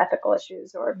concerns or ethical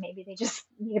issues, or maybe they just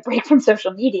need a break from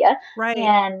social media. Right.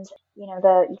 And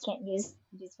you can't use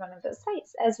one of those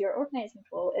sites as your organizing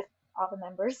tool if all the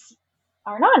members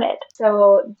aren't on it.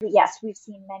 So yes, we've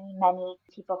seen many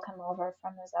people come over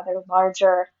from those other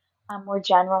larger, more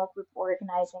general group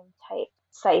organizing type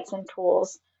sites and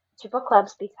tools to book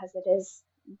clubs because it is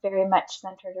very much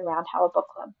centered around how a book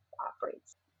club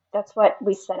operates. That's what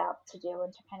we set out to do,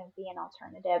 and to kind of be an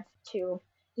alternative to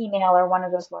email or one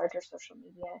of those larger social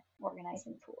media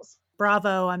organizing tools.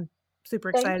 Bravo. I'm super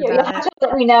excited Thank you. about You'll have it. to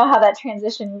let me know how that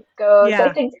transition goes. Yeah.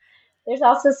 I think there's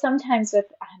also sometimes with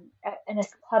in a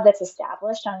club that's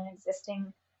established on an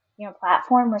existing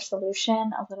platform or solution,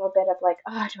 a little bit of like,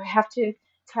 oh, do I have to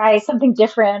try something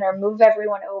different or move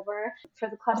everyone over? For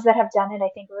the clubs that have done it, I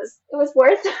think it was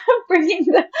worth bringing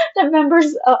the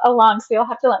members along. So you'll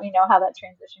have to let me know how that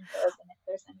transition goes and if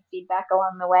there's any feedback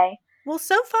along the way. Well,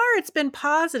 so far it's been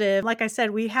positive. Like I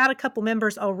said, we had a couple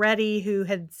members already who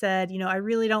had said, I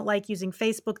really don't like using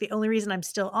Facebook. The only reason I'm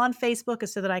still on Facebook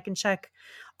is so that I can check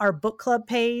our book club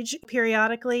page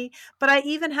periodically. But I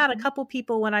even had a couple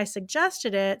people, when I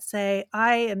suggested it, say,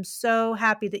 I am so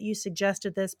happy that you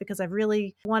suggested this because I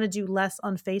really want to do less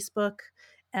on Facebook.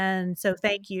 And so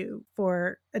thank you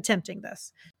for attempting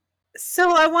this.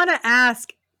 So I want to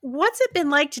ask, what's it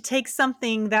been like to take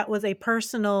something that was a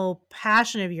personal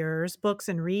passion of yours, books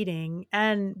and reading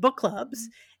and book clubs,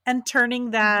 and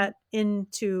turning that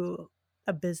into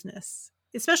a business?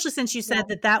 Especially since you said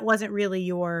that that wasn't really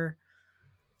your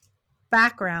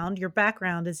background. Your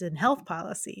background is in health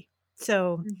policy.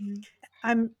 So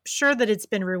I'm sure that it's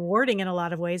been rewarding in a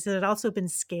lot of ways. Has it also been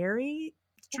scary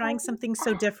trying something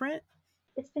so different?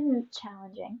 It's been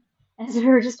challenging. As we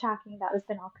were just talking about, it's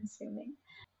been all consuming.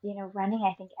 You know, running,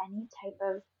 I think, any type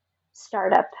of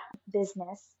startup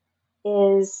business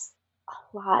is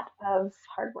a lot of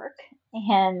hard work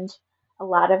and a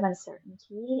lot of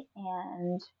uncertainty.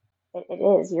 And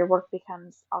it is, your work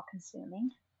becomes all consuming.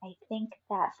 I think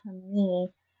that for me,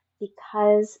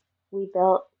 because we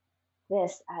built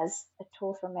this as a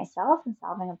tool for myself and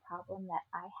solving a problem that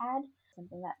I had,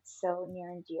 something that's so near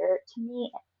and dear to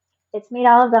me, it's made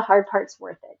all of the hard parts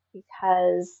worth it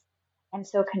because I'm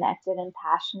so connected and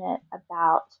passionate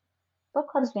about book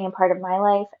clubs being a part of my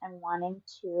life and wanting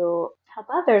to help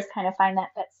others kind of find that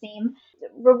same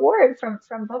reward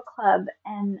from book club.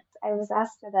 And I was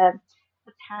asked at a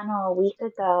panel a week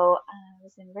ago. I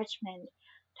was in Richmond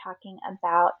talking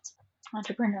about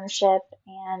entrepreneurship,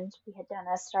 and we had done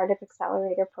a startup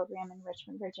accelerator program in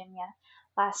Richmond, Virginia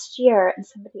last year. And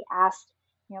somebody asked,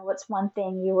 you know, what's one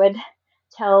thing you would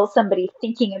tell somebody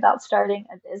thinking about starting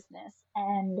a business?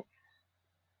 And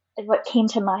what came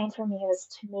to mind for me was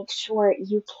to make sure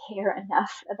you care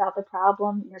enough about the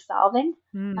problem you're solving,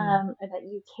 or that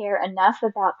you care enough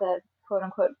about the quote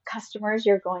unquote customers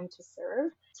you're going to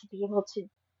serve to be able to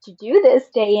do this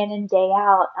day in and day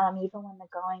out, even when the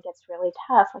going gets really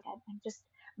tough. Like I'm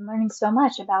learning so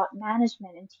much about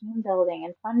management and team building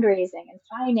and fundraising and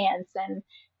finance and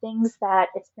things that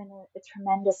it's been a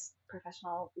tremendous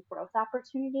professional growth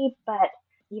opportunity. But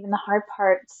even the hard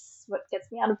parts, what gets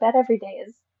me out of bed every day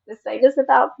is the site is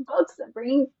about books and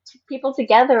bringing people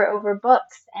together over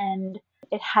books. And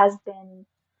it has been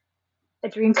a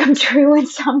dream come true in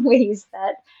some ways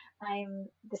that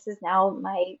this is now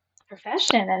my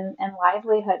profession and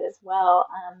livelihood as well.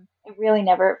 I really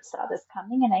never saw this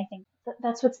coming. And I think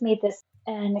that's what's made this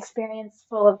an experience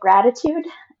full of gratitude,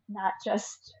 not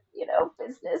just,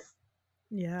 business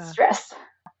stress.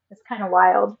 It's kind of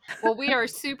wild. Well, we are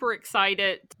super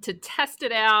excited to test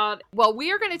it out. Well,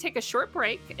 we are going to take a short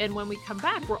break. And when we come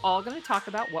back, we're all going to talk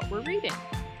about what we're reading.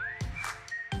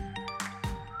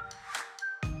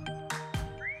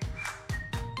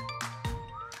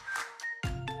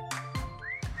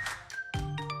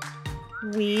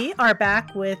 We are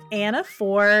back with Anna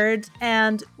Ford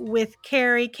and with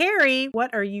Carrie. Carrie,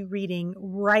 what are you reading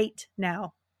right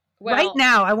now? Well, right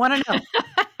now, I want to know.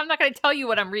 I'm not going to tell you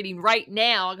what I'm reading right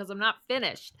now because I'm not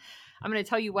finished. I'm going to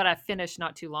tell you what I finished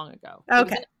not too long ago.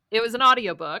 Okay. It was an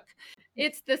audiobook.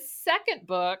 It's the second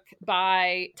book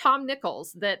by Tom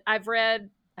Nichols that I've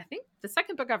read. I think the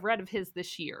second book I've read of his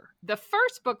this year. The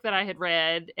first book that I had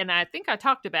read, and I think I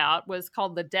talked about, was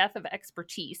called The Death of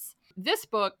Expertise. This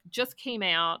book just came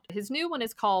out. His new one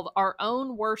is called Our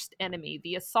Own Worst Enemy,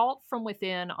 The Assault from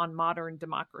Within on Modern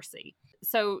Democracy.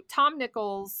 So Tom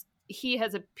Nichols, he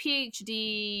has a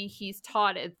PhD. He's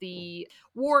taught at the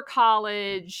War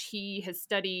College. He has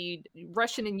studied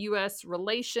Russian and U.S.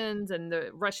 relations and the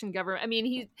Russian government. I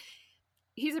mean,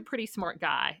 he's a pretty smart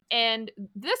guy. And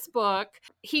this book,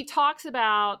 he talks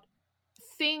about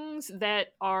things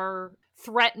that are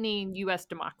threatening U.S.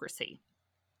 democracy.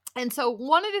 And so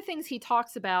one of the things he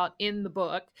talks about in the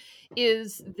book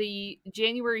is the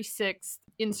January 6th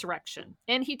insurrection.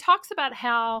 And he talks about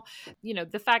how,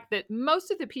 the fact that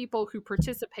most of the people who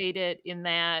participated in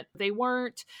that, they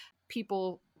weren't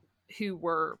people who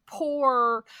were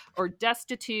poor or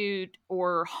destitute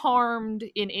or harmed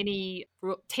in any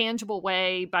tangible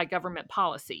way by government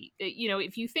policy.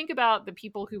 If you think about the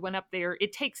people who went up there,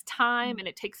 it takes time and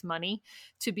it takes money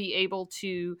to be able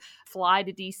to fly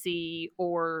to DC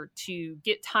or to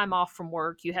get time off from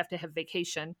work. You have to have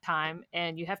vacation time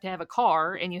and you have to have a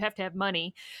car and you have to have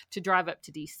money to drive up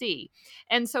to DC.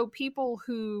 And so people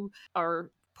who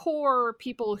are poor,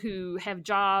 people who have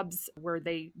jobs where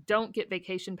they don't get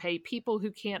vacation pay, people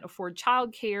who can't afford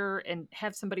childcare and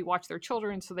have somebody watch their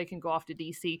children so they can go off to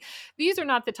DC. These are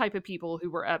not the type of people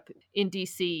who were up in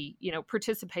DC,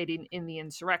 participating in the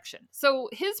insurrection. So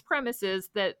his premise is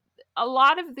that a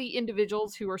lot of the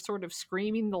individuals who are sort of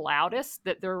screaming the loudest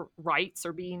that their rights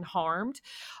are being harmed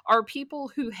are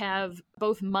people who have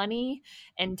both money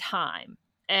and time.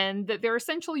 and that they're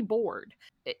essentially bored.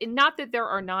 Not that there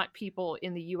are not people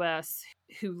in the US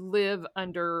who live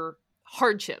under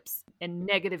hardships and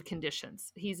negative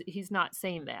conditions. He's not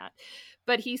saying that.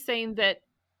 But he's saying that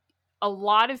a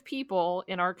lot of people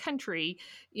in our country,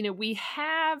 we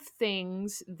have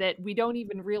things that we don't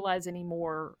even realize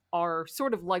anymore are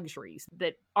sort of luxuries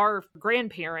that our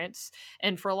grandparents,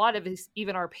 and for a lot of us,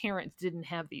 even our parents, didn't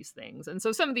have these things. And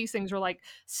so some of these things are like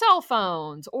cell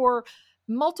phones or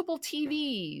multiple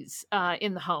TVs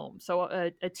in the home. So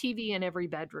a TV in every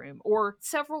bedroom, or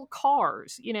several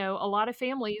cars. A lot of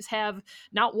families have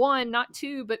not one, not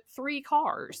two, but 3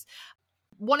 cars.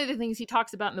 One of the things he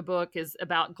talks about in the book is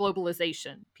about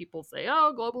globalization. People say,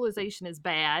 oh, globalization is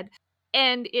bad.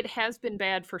 And it has been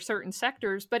bad for certain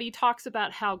sectors, but he talks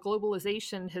about how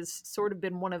globalization has sort of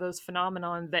been one of those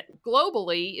phenomenon that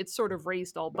globally it's sort of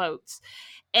raised all boats.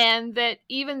 And that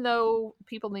even though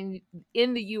people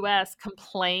in the US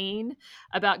complain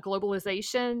about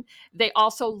globalization, they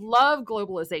also love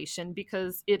globalization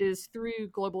because it is through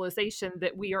globalization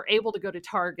that we are able to go to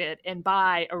Target and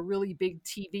buy a really big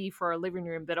TV for our living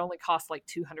room that only costs like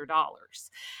 $200.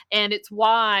 And it's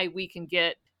why we can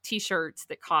get t-shirts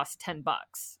that cost $10,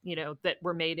 that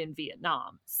were made in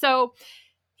Vietnam. So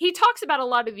he talks about a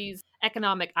lot of these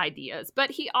economic ideas, but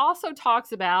he also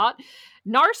talks about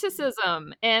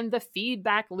narcissism and the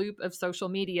feedback loop of social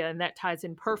media. And that ties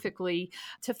in perfectly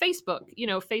to Facebook.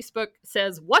 Facebook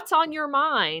says, what's on your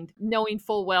mind? Knowing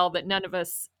full well that none of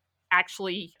us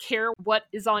actually care what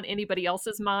is on anybody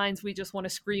else's minds. We just want to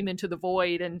scream into the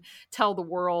void and tell the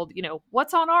world,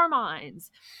 what's on our minds.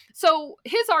 So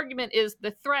his argument is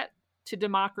the threat to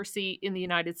democracy in the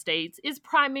United States is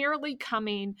primarily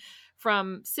coming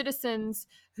from citizens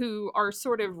who are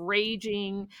sort of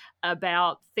raging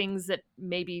about things that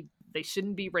maybe they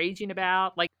shouldn't be raging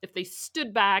about, like if they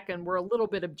stood back and were a little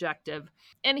bit objective.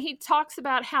 And he talks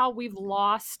about how we've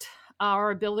lost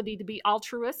our ability to be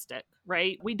altruistic,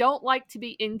 right? We don't like to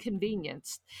be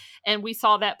inconvenienced. And we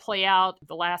saw that play out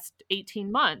the last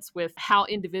 18 months with how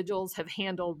individuals have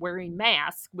handled wearing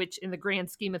masks, which in the grand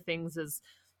scheme of things is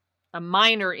a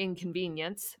minor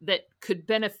inconvenience that could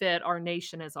benefit our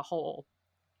nation as a whole.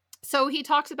 So he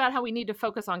talks about how we need to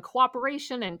focus on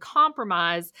cooperation and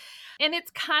compromise. And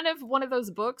it's kind of one of those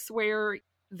books where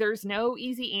there's no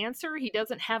easy answer. He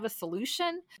doesn't have a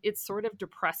solution. It's sort of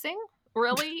depressing,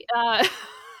 really,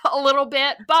 a little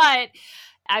bit. But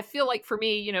I feel like for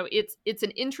me, it's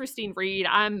an interesting read.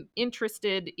 I'm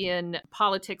interested in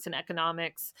politics and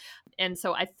economics. And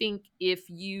so I think if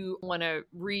you want to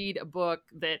read a book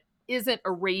that isn't a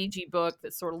ragey book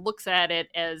that sort of looks at it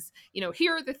as,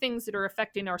 here are the things that are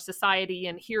affecting our society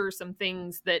and here are some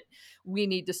things that we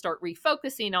need to start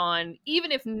refocusing on.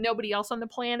 Even if nobody else on the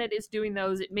planet is doing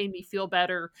those, it made me feel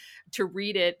better to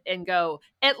read it and go,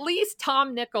 at least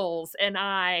Tom Nichols and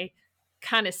I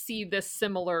kind of see this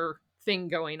similar thing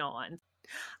going on.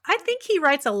 I think he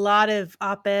writes a lot of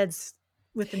op-eds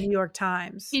with the New York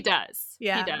Times. He does.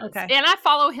 Yeah. He does. Okay. And I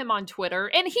follow him on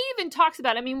Twitter. And he even talks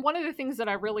about, one of the things that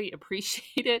I really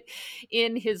appreciated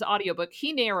in his audiobook,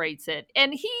 he narrates it.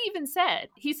 And he even said,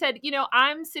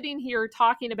 I'm sitting here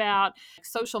talking about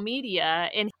social media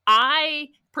and I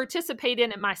participate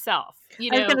in it myself. I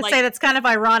was going to say that's kind of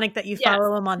ironic that you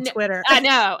follow him on Twitter. I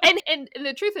know. And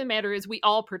the truth of the matter is we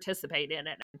all participate in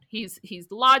it. He's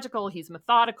logical, he's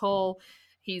methodical,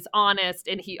 he's honest,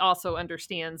 and he also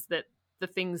understands that the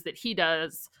things that he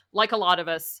does, like a lot of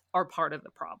us, are part of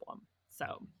the problem.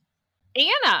 So,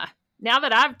 Anna, now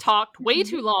that I've talked way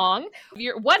too long,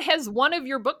 what has one of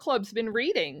your book clubs been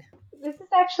reading? This is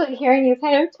actually hearing you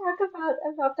kind of talk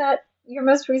about that, your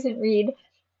most recent read,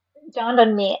 dawned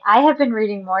on me. I have been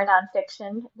reading more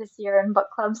nonfiction this year in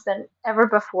book clubs than ever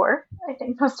before. I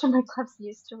think most of my clubs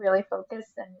used to really focus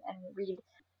and read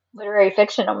literary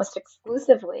fiction almost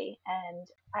exclusively. And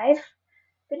I've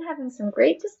been having some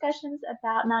great discussions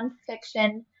about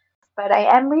nonfiction, but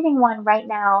I am reading one right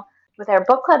now with our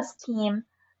book clubs team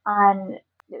on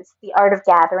it's The Art of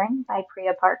Gathering by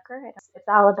Priya Parker. It's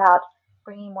all about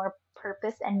bringing more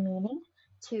purpose and meaning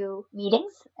to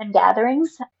meetings and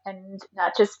gatherings, and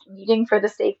not just meeting for the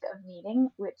sake of meeting,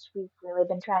 which we've really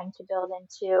been trying to build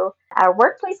into our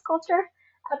workplace culture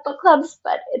at book clubs,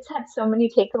 but it's had so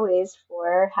many takeaways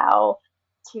for how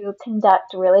to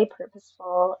conduct really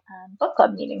purposeful book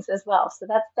club meetings as well. So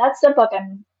that's the book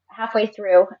I'm halfway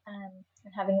through and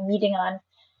having a meeting on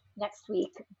next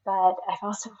week. But I've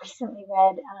also recently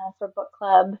read for book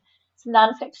club some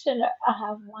nonfiction.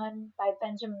 One by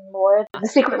Benjamin Moore, The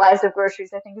Secret Lives of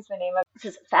Groceries, I think is the name of it, which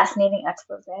is a fascinating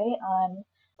expose on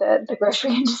the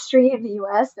grocery industry in the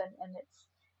U.S. and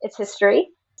its history.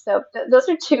 So those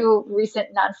are two recent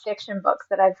nonfiction books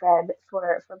that I've read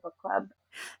for book club.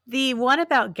 The one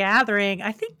about gathering,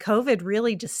 I think COVID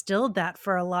really distilled that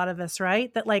for a lot of us,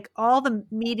 right? That like all the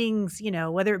meetings,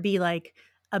 whether it be like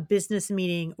a business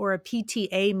meeting or a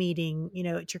PTA meeting,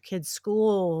 at your kid's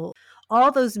school,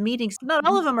 all those meetings, not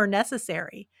all of them are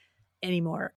necessary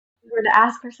anymore. We were to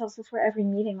ask ourselves before every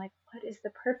meeting, like, what is the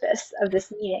purpose of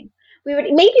this meeting?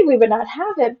 Maybe we would not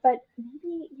have it, but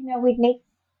maybe, we'd make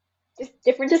just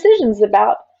different decisions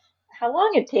about how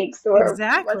long it takes or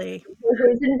Exactly.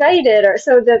 who's invited. Or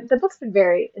so the book's been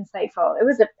very insightful. It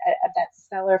was a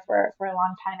bestseller for a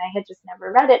long time. I had just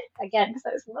never read it again because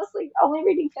I was mostly only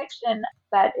reading fiction.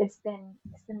 But it's been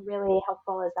really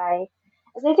helpful as I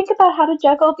think about how to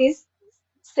juggle these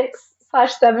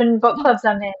 6/7 book clubs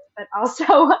I'm in, but also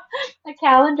a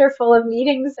calendar full of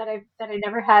meetings that I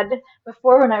never had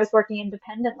before when I was working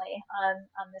independently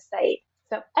on the site.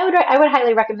 So I would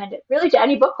highly recommend it, really, to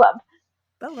any book club.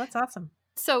 Oh, that's awesome.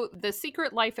 So The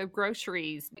Secret Life of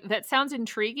Groceries, that sounds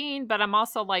intriguing, but I'm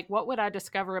also like, what would I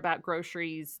discover about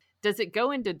groceries? Does it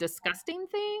go into disgusting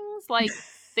things? Like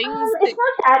things It's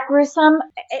not that gruesome.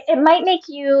 It might make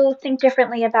you think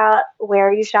differently about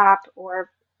where you shop or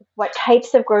what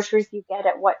types of groceries you get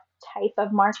at what type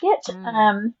of market.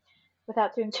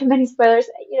 Without doing too many spoilers,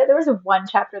 there was one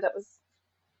chapter that was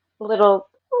a little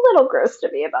gross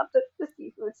to me about the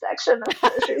seafood section of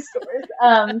grocery stores.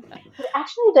 But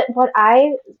actually, what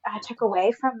I took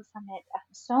away from it,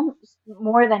 so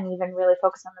more than even really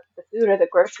focus on the food or the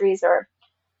groceries or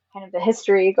kind of the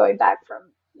history going back from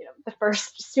the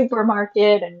first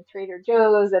supermarket and Trader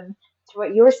Joe's, and to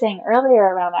what you were saying earlier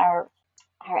around our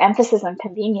emphasis on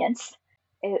convenience.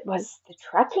 It was the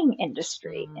trucking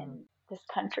industry in this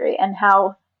country and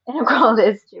how integral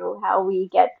it is to how we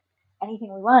get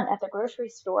anything we want at the grocery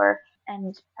store.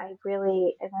 And I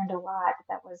learned a lot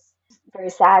that was very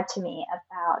sad to me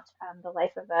about the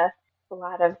life of a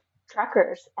lot of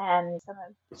truckers and some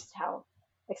of just how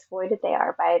exploited they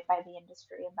are by the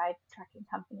industry and by trucking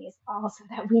companies, all so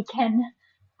that we can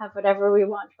have whatever we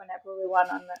want whenever we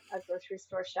want on a grocery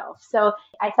store shelf. So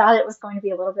I thought it was going to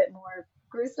be a little bit more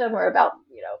gruesome or about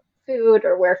food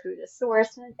or where food is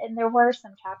sourced, and there were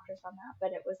some chapters on that,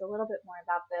 but it was a little bit more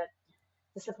about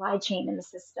the supply chain and the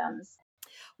systems.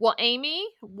 Well, Amy,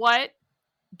 what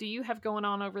do you have going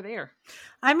on over there?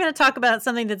 I'm going to talk about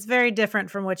something that's very different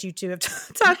from what you two have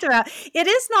talked about. It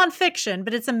is nonfiction,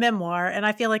 but it's a memoir. And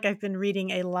I feel like I've been reading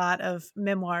a lot of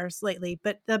memoirs lately.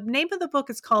 But the name of the book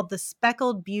is called The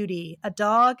Speckled Beauty, A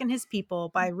Dog and His People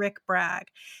by Rick Bragg.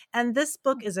 And this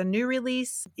book is a new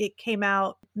release. It came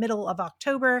out middle of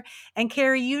October. And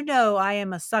Carrie, I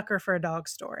am a sucker for a dog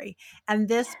story. And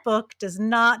this book does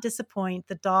not disappoint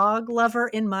the dog lover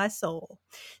in my soul.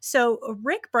 So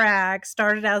Rick Bragg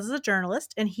started out as a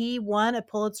journalist, and he won a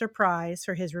Pulitzer Prize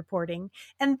for his reporting.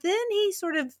 And then he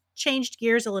sort of changed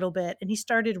gears a little bit, and he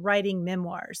started writing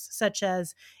memoirs, such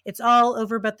as It's All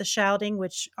Over But the Shouting,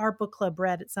 which our book club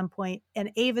read at some point,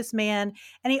 and Avis Man.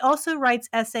 And he also writes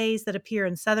essays that appear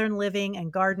in Southern Living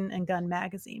and Garden and Gun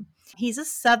magazine. He's a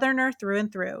Southerner through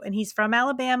and through, and he's from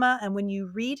Alabama. And when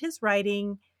you read his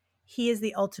writing, he is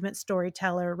the ultimate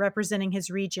storyteller, representing his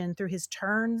region through his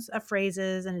turns of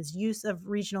phrases and his use of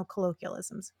regional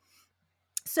colloquialisms.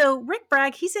 So Rick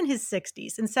Bragg, he's in his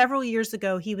 60s, and several years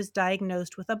ago, he was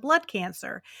diagnosed with a blood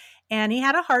cancer. And he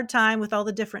had a hard time with all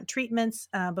the different treatments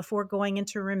before going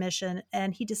into remission.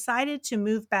 And he decided to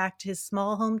move back to his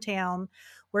small hometown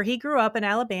where he grew up in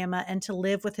Alabama and to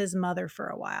live with his mother for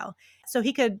a while. So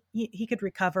he could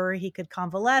recover, he could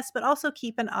convalesce, but also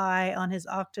keep an eye on his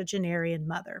octogenarian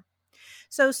mother.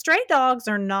 So stray dogs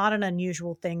are not an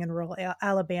unusual thing in rural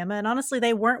Alabama. And honestly,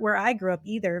 they weren't where I grew up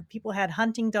either. People had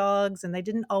hunting dogs and they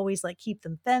didn't always keep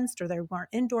them fenced, or they weren't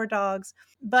indoor dogs.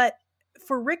 But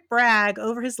for Rick Bragg,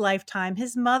 over his lifetime,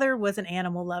 his mother was an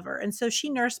animal lover. And so she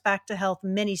nursed back to health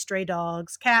many stray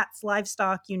dogs, cats,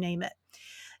 livestock, you name it.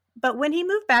 But when he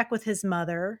moved back with his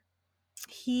mother,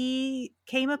 he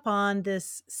came upon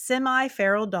this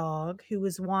semi-feral dog who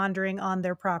was wandering on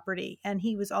their property, and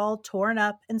he was all torn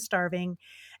up and starving.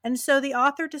 And so the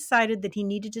author decided that he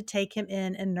needed to take him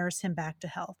in and nurse him back to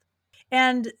health.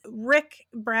 And Rick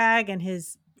Bragg and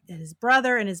his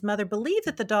brother and his mother believed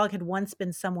that the dog had once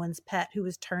been someone's pet who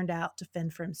was turned out to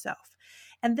fend for himself.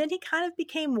 And then he kind of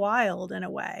became wild in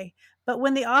a way. But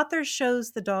when the author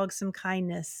shows the dog some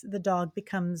kindness, the dog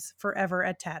becomes forever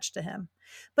attached to him.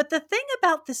 But the thing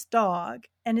about this dog,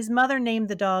 and his mother named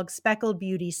the dog Speckled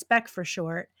Beauty, Speck for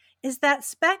short, is that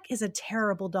Speck is a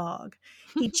terrible dog.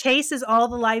 He chases all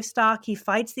the livestock. He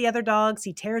fights the other dogs.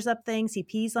 He tears up things. He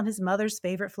pees on his mother's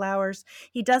favorite flowers.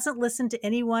 He doesn't listen to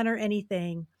anyone or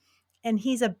anything. and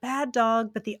he's a bad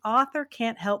dog, but the author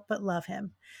can't help but love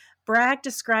him. Bragg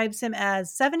describes him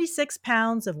as 76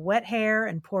 pounds of wet hair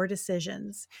and poor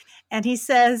decisions. And he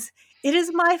says, "It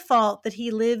is my fault that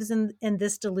he lives in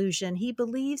this delusion. He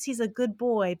believes he's a good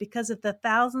boy because of the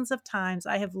thousands of times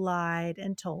I have lied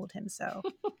and told him so."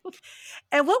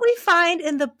 And what we find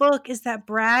in the book is that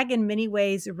Bragg, in many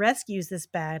ways, rescues this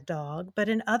bad dog, but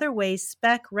in other ways,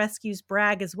 Speck rescues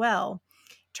Bragg as well,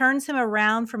 turns him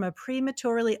around from a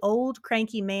prematurely old,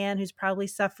 cranky man who's probably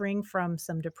suffering from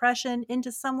some depression into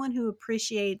someone who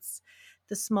appreciates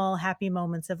the small, happy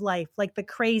moments of life, like the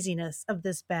craziness of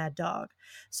this bad dog.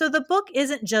 So the book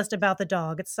isn't just about the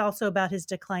dog, it's also about his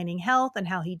declining health and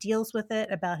how he deals with it,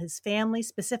 about his family,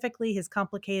 specifically his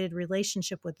complicated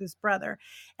relationship with his brother.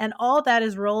 And all that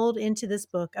is rolled into this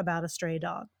book about a stray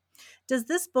dog. Does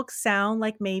this book sound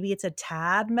like maybe it's a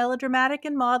tad melodramatic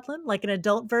and maudlin, like an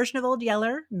adult version of Old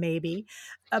Yeller? Maybe.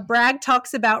 Bragg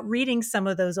talks about reading some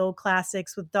of those old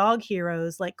classics with dog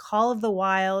heroes like Call of the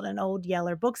Wild and Old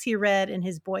Yeller, books he read in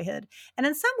his boyhood. And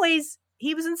in some ways,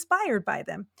 he was inspired by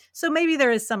them. So maybe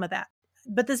there is some of that.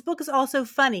 But this book is also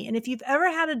funny. And if you've ever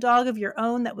had a dog of your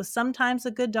own that was sometimes a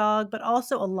good dog, but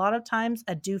also a lot of times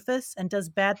a doofus and does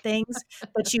bad things,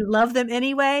 but you love them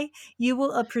anyway, you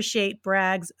will appreciate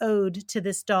Bragg's ode to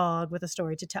this dog with a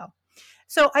story to tell.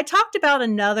 So I talked about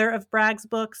another of Bragg's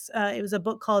books. It was a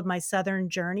book called My Southern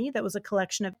Journey that was a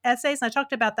collection of essays. And I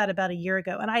talked about that about a year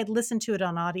ago, and I had listened to it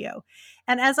on audio.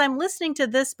 And as I'm listening to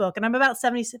this book, and I'm about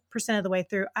 70% of the way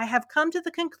through, I have come to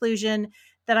the conclusion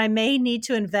that I may need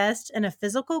to invest in a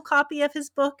physical copy of his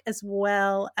book as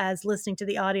well as listening to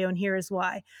the audio, and here is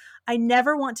why. I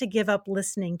never want to give up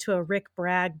listening to a Rick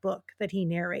Bragg book that he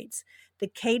narrates. The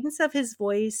cadence of his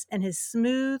voice and his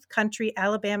smooth country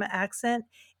Alabama accent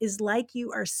is like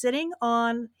you are sitting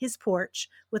on his porch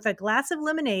with a glass of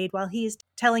lemonade while he is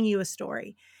telling you a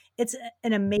story. It's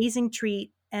an amazing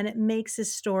treat, and it makes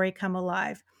his story come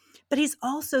alive. But he's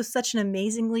also such an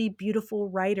amazingly beautiful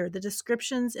writer. The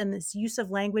descriptions and this use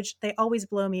of language, they always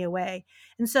blow me away.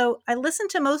 And so I listen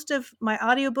to most of my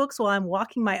audiobooks while I'm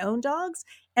walking my own dogs.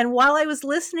 And while I was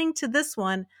listening to this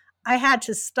one, I had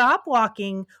to stop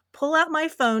walking, pull out my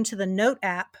phone to the note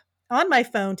app on my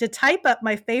phone to type up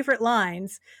my favorite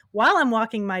lines while I'm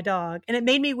walking my dog. And it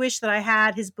made me wish that I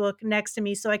had his book next to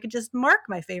me so I could just mark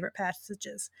my favorite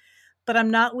passages. But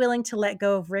I'm not willing to let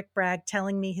go of Rick Bragg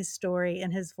telling me his story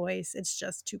and his voice. It's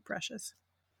just too precious.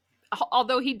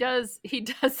 Although he does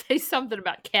say something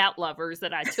about cat lovers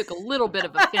that I took a little bit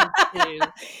of offense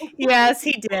to. Yes,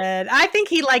 he did. I think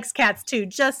he likes cats too,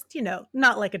 just,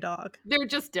 not like a dog. They're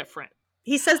just different.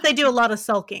 He says they do a lot of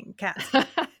sulking, cats.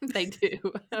 They do.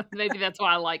 Maybe that's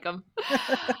why I like them. All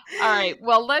right.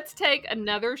 Well, let's take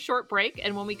another short break.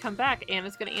 And when we come back,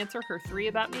 Anna's going to answer her 3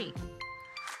 about me.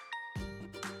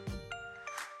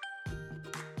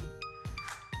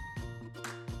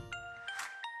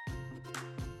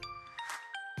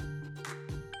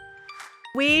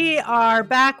 We are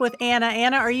back with Anna.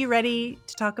 Anna, are you ready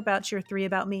to talk about your 3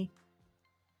 about me?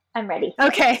 I'm ready.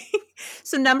 Okay.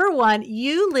 So number 1,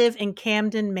 you live in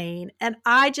Camden, Maine, and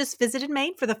I just visited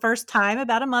Maine for the first time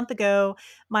about a month ago.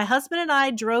 My husband and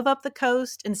I drove up the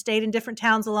coast and stayed in different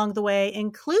towns along the way,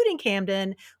 including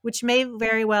Camden, which may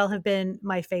very well have been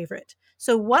my favorite.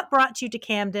 So what brought you to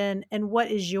Camden, and what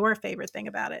is your favorite thing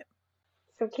about it?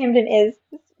 So Camden is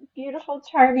this beautiful,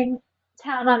 charming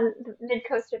town on the mid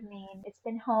coast of Maine. It's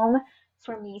been home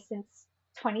for me since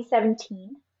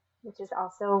 2017, which is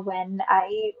also when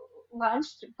I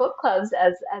launched book clubs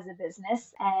as a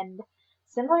business. And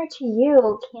similar to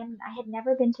you, Camden, I had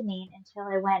never been to Maine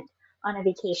until I went on a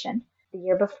vacation the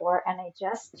year before, and I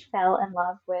just fell in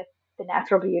love with the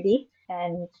natural beauty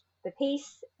and the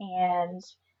pace and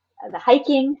the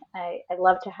hiking. I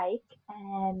love to hike,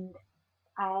 and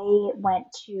I went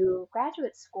to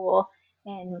graduate school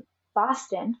in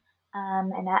Boston.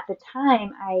 And at the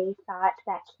time, I thought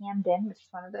that Camden, which is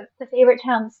one of the favorite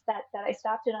towns that I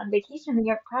stopped in on vacation the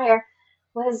year prior,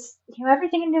 was,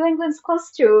 everything in New England's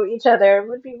close to each other. It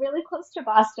would be really close to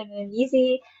Boston and an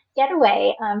easy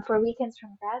getaway for weekends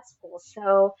from grad school.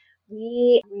 So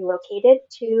we relocated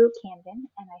to Camden,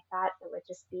 and I thought it would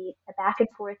just be a back and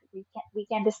forth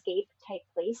weekend escape type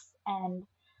place. And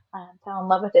fell in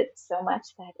love with it so much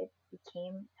that it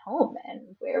became home and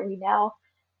where we now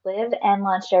live and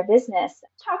launched our business.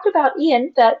 Talked about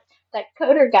Ian, that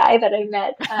coder guy that I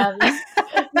met a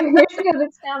few years ago.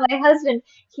 That's now my husband.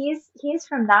 He's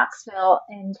from Knoxville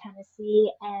in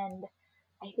Tennessee, and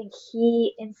I think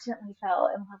he instantly fell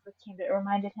in love with Camden. It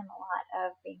reminded him a lot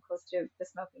of being close to the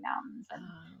Smoky Mountains and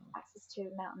access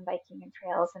to mountain biking and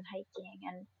trails and hiking.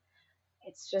 And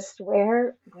it's just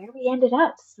where we ended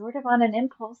up, sort of on an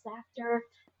impulse after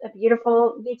a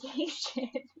beautiful vacation.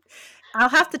 I'll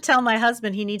have to tell my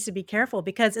husband he needs to be careful,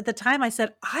 because at the time I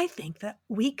said, I think that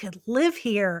we could live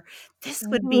here. This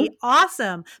would Hmm. be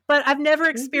awesome. But I've never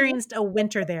Hmm. experienced a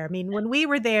winter there. I mean, when we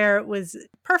were there, it was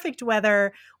perfect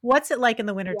weather. What's it like in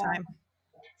the Yeah. wintertime?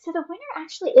 So the winter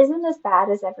actually isn't as bad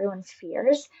as everyone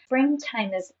fears.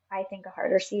 Springtime is, I think, a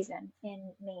harder season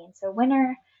in Maine. So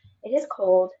winter, it is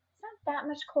cold. It's not that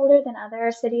much colder than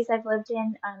other cities I've lived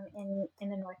in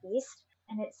the Northeast,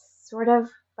 and it's sort of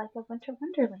like a winter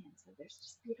wonderland. So there's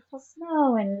just beautiful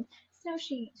snow and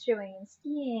snowshoeing and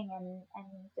skiing,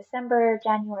 and December,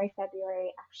 January,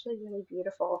 February, actually really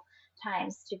beautiful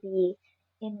times to be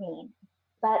in Maine.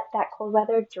 But that cold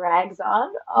weather drags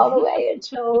on all the way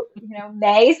until,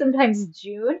 May, sometimes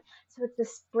June. So it's the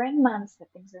spring months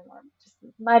that things are more just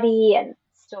muddy and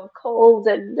still cold.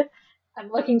 And I'm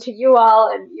looking to you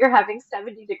all, and you're having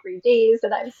 70-degree days,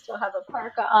 and I still have a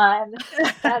parka on.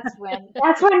 That's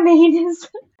when Maine is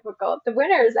difficult. The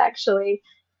winter is actually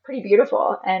pretty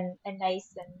beautiful and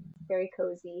nice and very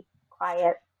cozy,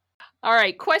 quiet. All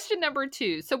right, question number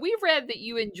 2. So we read that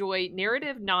you enjoy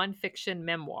narrative nonfiction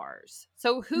memoirs.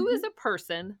 So who is Mhm. a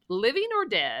person, living or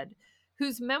dead,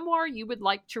 whose memoir you would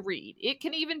like to read? It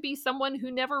can even be someone who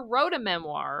never wrote a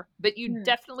memoir, but you Hmm.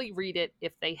 definitely read it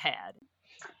if they had.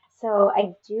 So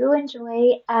I do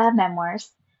enjoy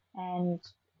memoirs and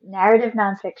narrative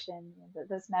nonfiction.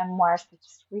 Those memoirs that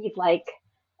just read like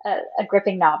a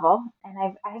gripping novel.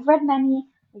 And I've read many.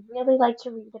 I really like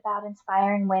to read about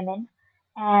inspiring women.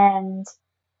 And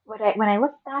when I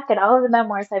look back at all of the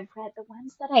memoirs I've read, the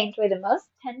ones that I enjoy the most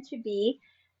tend to be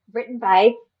written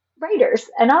by writers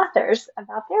and authors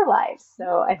about their lives.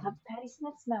 So I loved Patti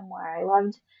Smith's memoir. I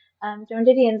loved Joan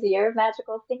Didion's Year of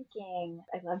Magical Thinking.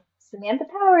 I loved Samantha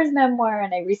Power's memoir,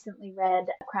 and I recently read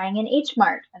Crying in H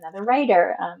Mart, another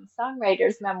writer,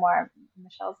 songwriter's memoir,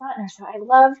 Michelle Zotner. So I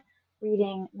love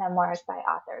reading memoirs by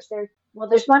authors. There's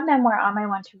one memoir on my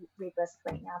want to read list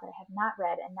right now that I have not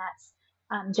read, and that's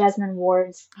Jasmine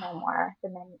Ward's memoir, The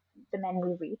Men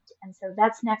We Reaped. And so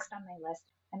that's next on my list.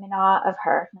 I'm in awe of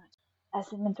her, as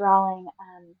an enthralling,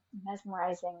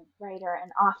 mesmerizing writer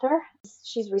and author.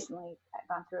 She's recently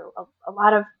gone through a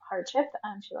lot of hardship.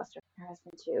 She lost her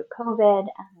husband to COVID.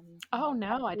 Oh, And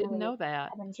no, I didn't really know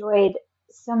that. have enjoyed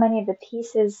so many of the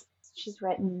pieces she's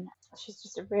written. She's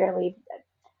just a really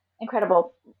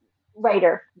incredible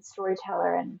writer and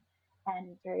storyteller, and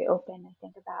very open, I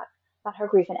think, about her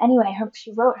grief. And anyway,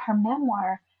 she wrote her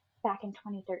memoir back in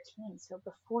 2013, so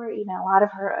before even a lot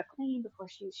of her acclaim, before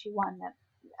she won the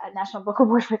National Book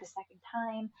Award for the second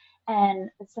time.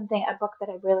 And it's a book that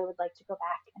I really would like to go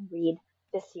back and read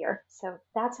this year. So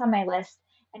that's on my list.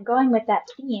 And going with that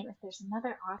theme, if there's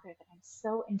another author that I'm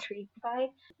so intrigued by,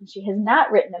 and she has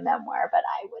not written a memoir, but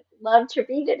I would love to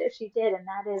read it if she did, and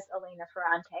that is Elena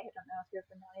Ferrante. I don't know if you're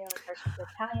familiar with her. She's an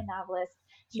Italian novelist.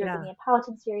 She wrote the Yeah.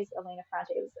 Neapolitan series. Elena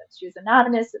Ferrante she was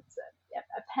anonymous. It's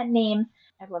a pen name.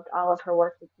 I've loved all of her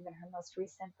work, even her most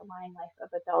recent, The Lying Life of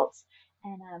Adults.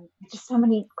 And just so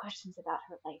many questions about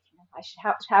her life.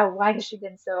 Why has she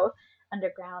been so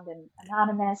underground and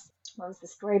anonymous? What was the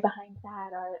story behind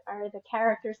that? Are the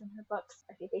characters in her books,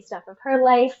 are they based off of her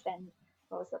life? And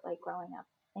what was it like growing up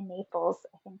in Naples?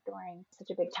 I think during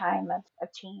such a big time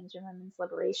of change and women's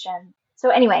liberation. So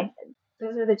anyway,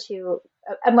 those are the two.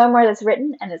 A memoir that's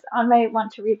written and is on my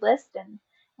want to read list, and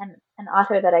an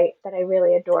author that I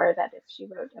really adore. That if she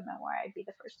wrote a memoir, I'd be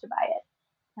the first to buy it.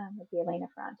 Would be Elena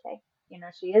Ferrante.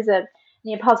 She is a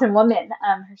Neapolitan woman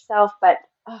herself, but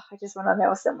I just want to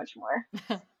know so much more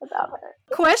about her.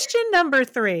 Question number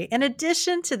 3. In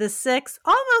addition to the 6,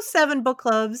 almost 7 book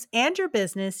clubs and your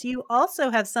business, you also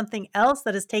have something else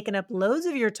that has taken up loads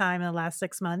of your time in the last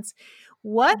 6 months.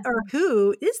 What or Mhm.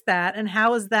 who is that, and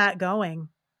how is that going?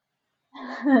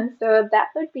 So that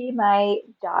would be my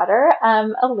daughter,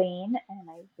 Elaine, and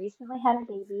I recently had a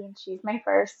baby, and she's my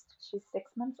first. She's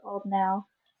 6 months old now.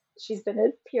 She's been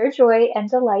a pure joy and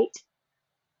delight.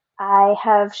 I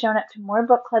have shown up to more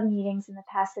book club meetings in the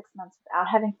past 6 months without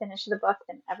having finished the book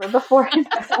than ever before in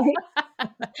my life.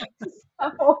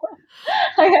 So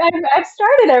I've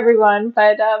started everyone,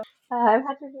 but I've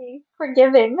had to be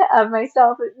forgiving of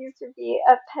myself. It used to be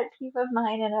a pet peeve of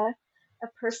mine and a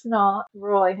personal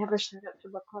rule. I never showed up to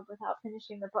book club without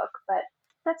finishing the book, but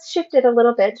that's shifted a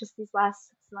little bit just these last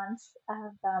 6 months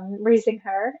of raising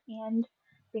her and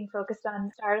being focused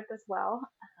on startup as well.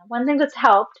 One thing that's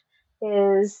helped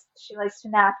is she likes to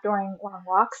nap during long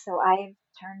walks, so I've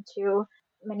turned to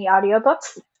many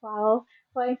audiobooks while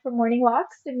going for morning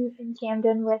walks in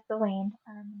Camden with Elaine.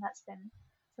 And that's been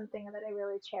something that I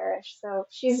really cherish. So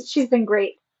she's been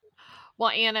great. Well,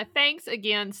 Anna, thanks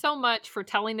again so much for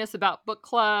telling us about book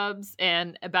clubs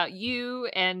and about you.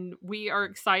 And we are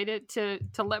excited to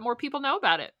let more people know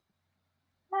about it.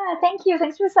 Thank you.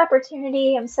 Thanks for this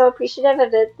opportunity. I'm so appreciative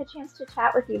of the chance to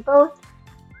chat with you both.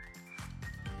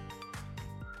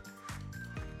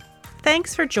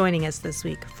 Thanks for joining us this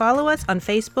week. Follow us on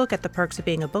Facebook at The Perks of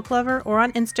Being a Book Lover or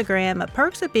on Instagram at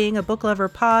Perks of Being a Book Lover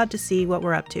Pod to see what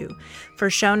we're up to.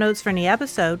 For show notes for any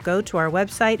episode, go to our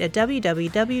website at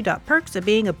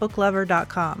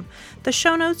www.perksofbeingabooklover.com. The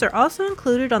show notes are also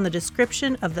included on the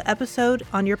description of the episode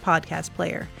on your podcast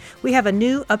player. We have a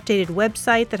new updated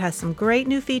website that has some great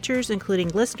new features, including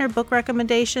listener book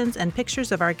recommendations and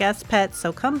pictures of our guest pets,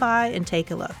 so come by and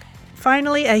take a look.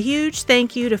 Finally, a huge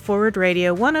thank you to Forward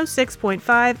Radio 106.5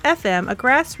 FM, a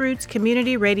grassroots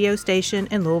community radio station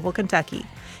in Louisville, Kentucky.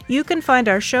 You can find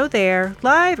our show there,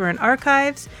 live or in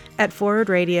archives, at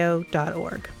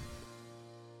forwardradio.org.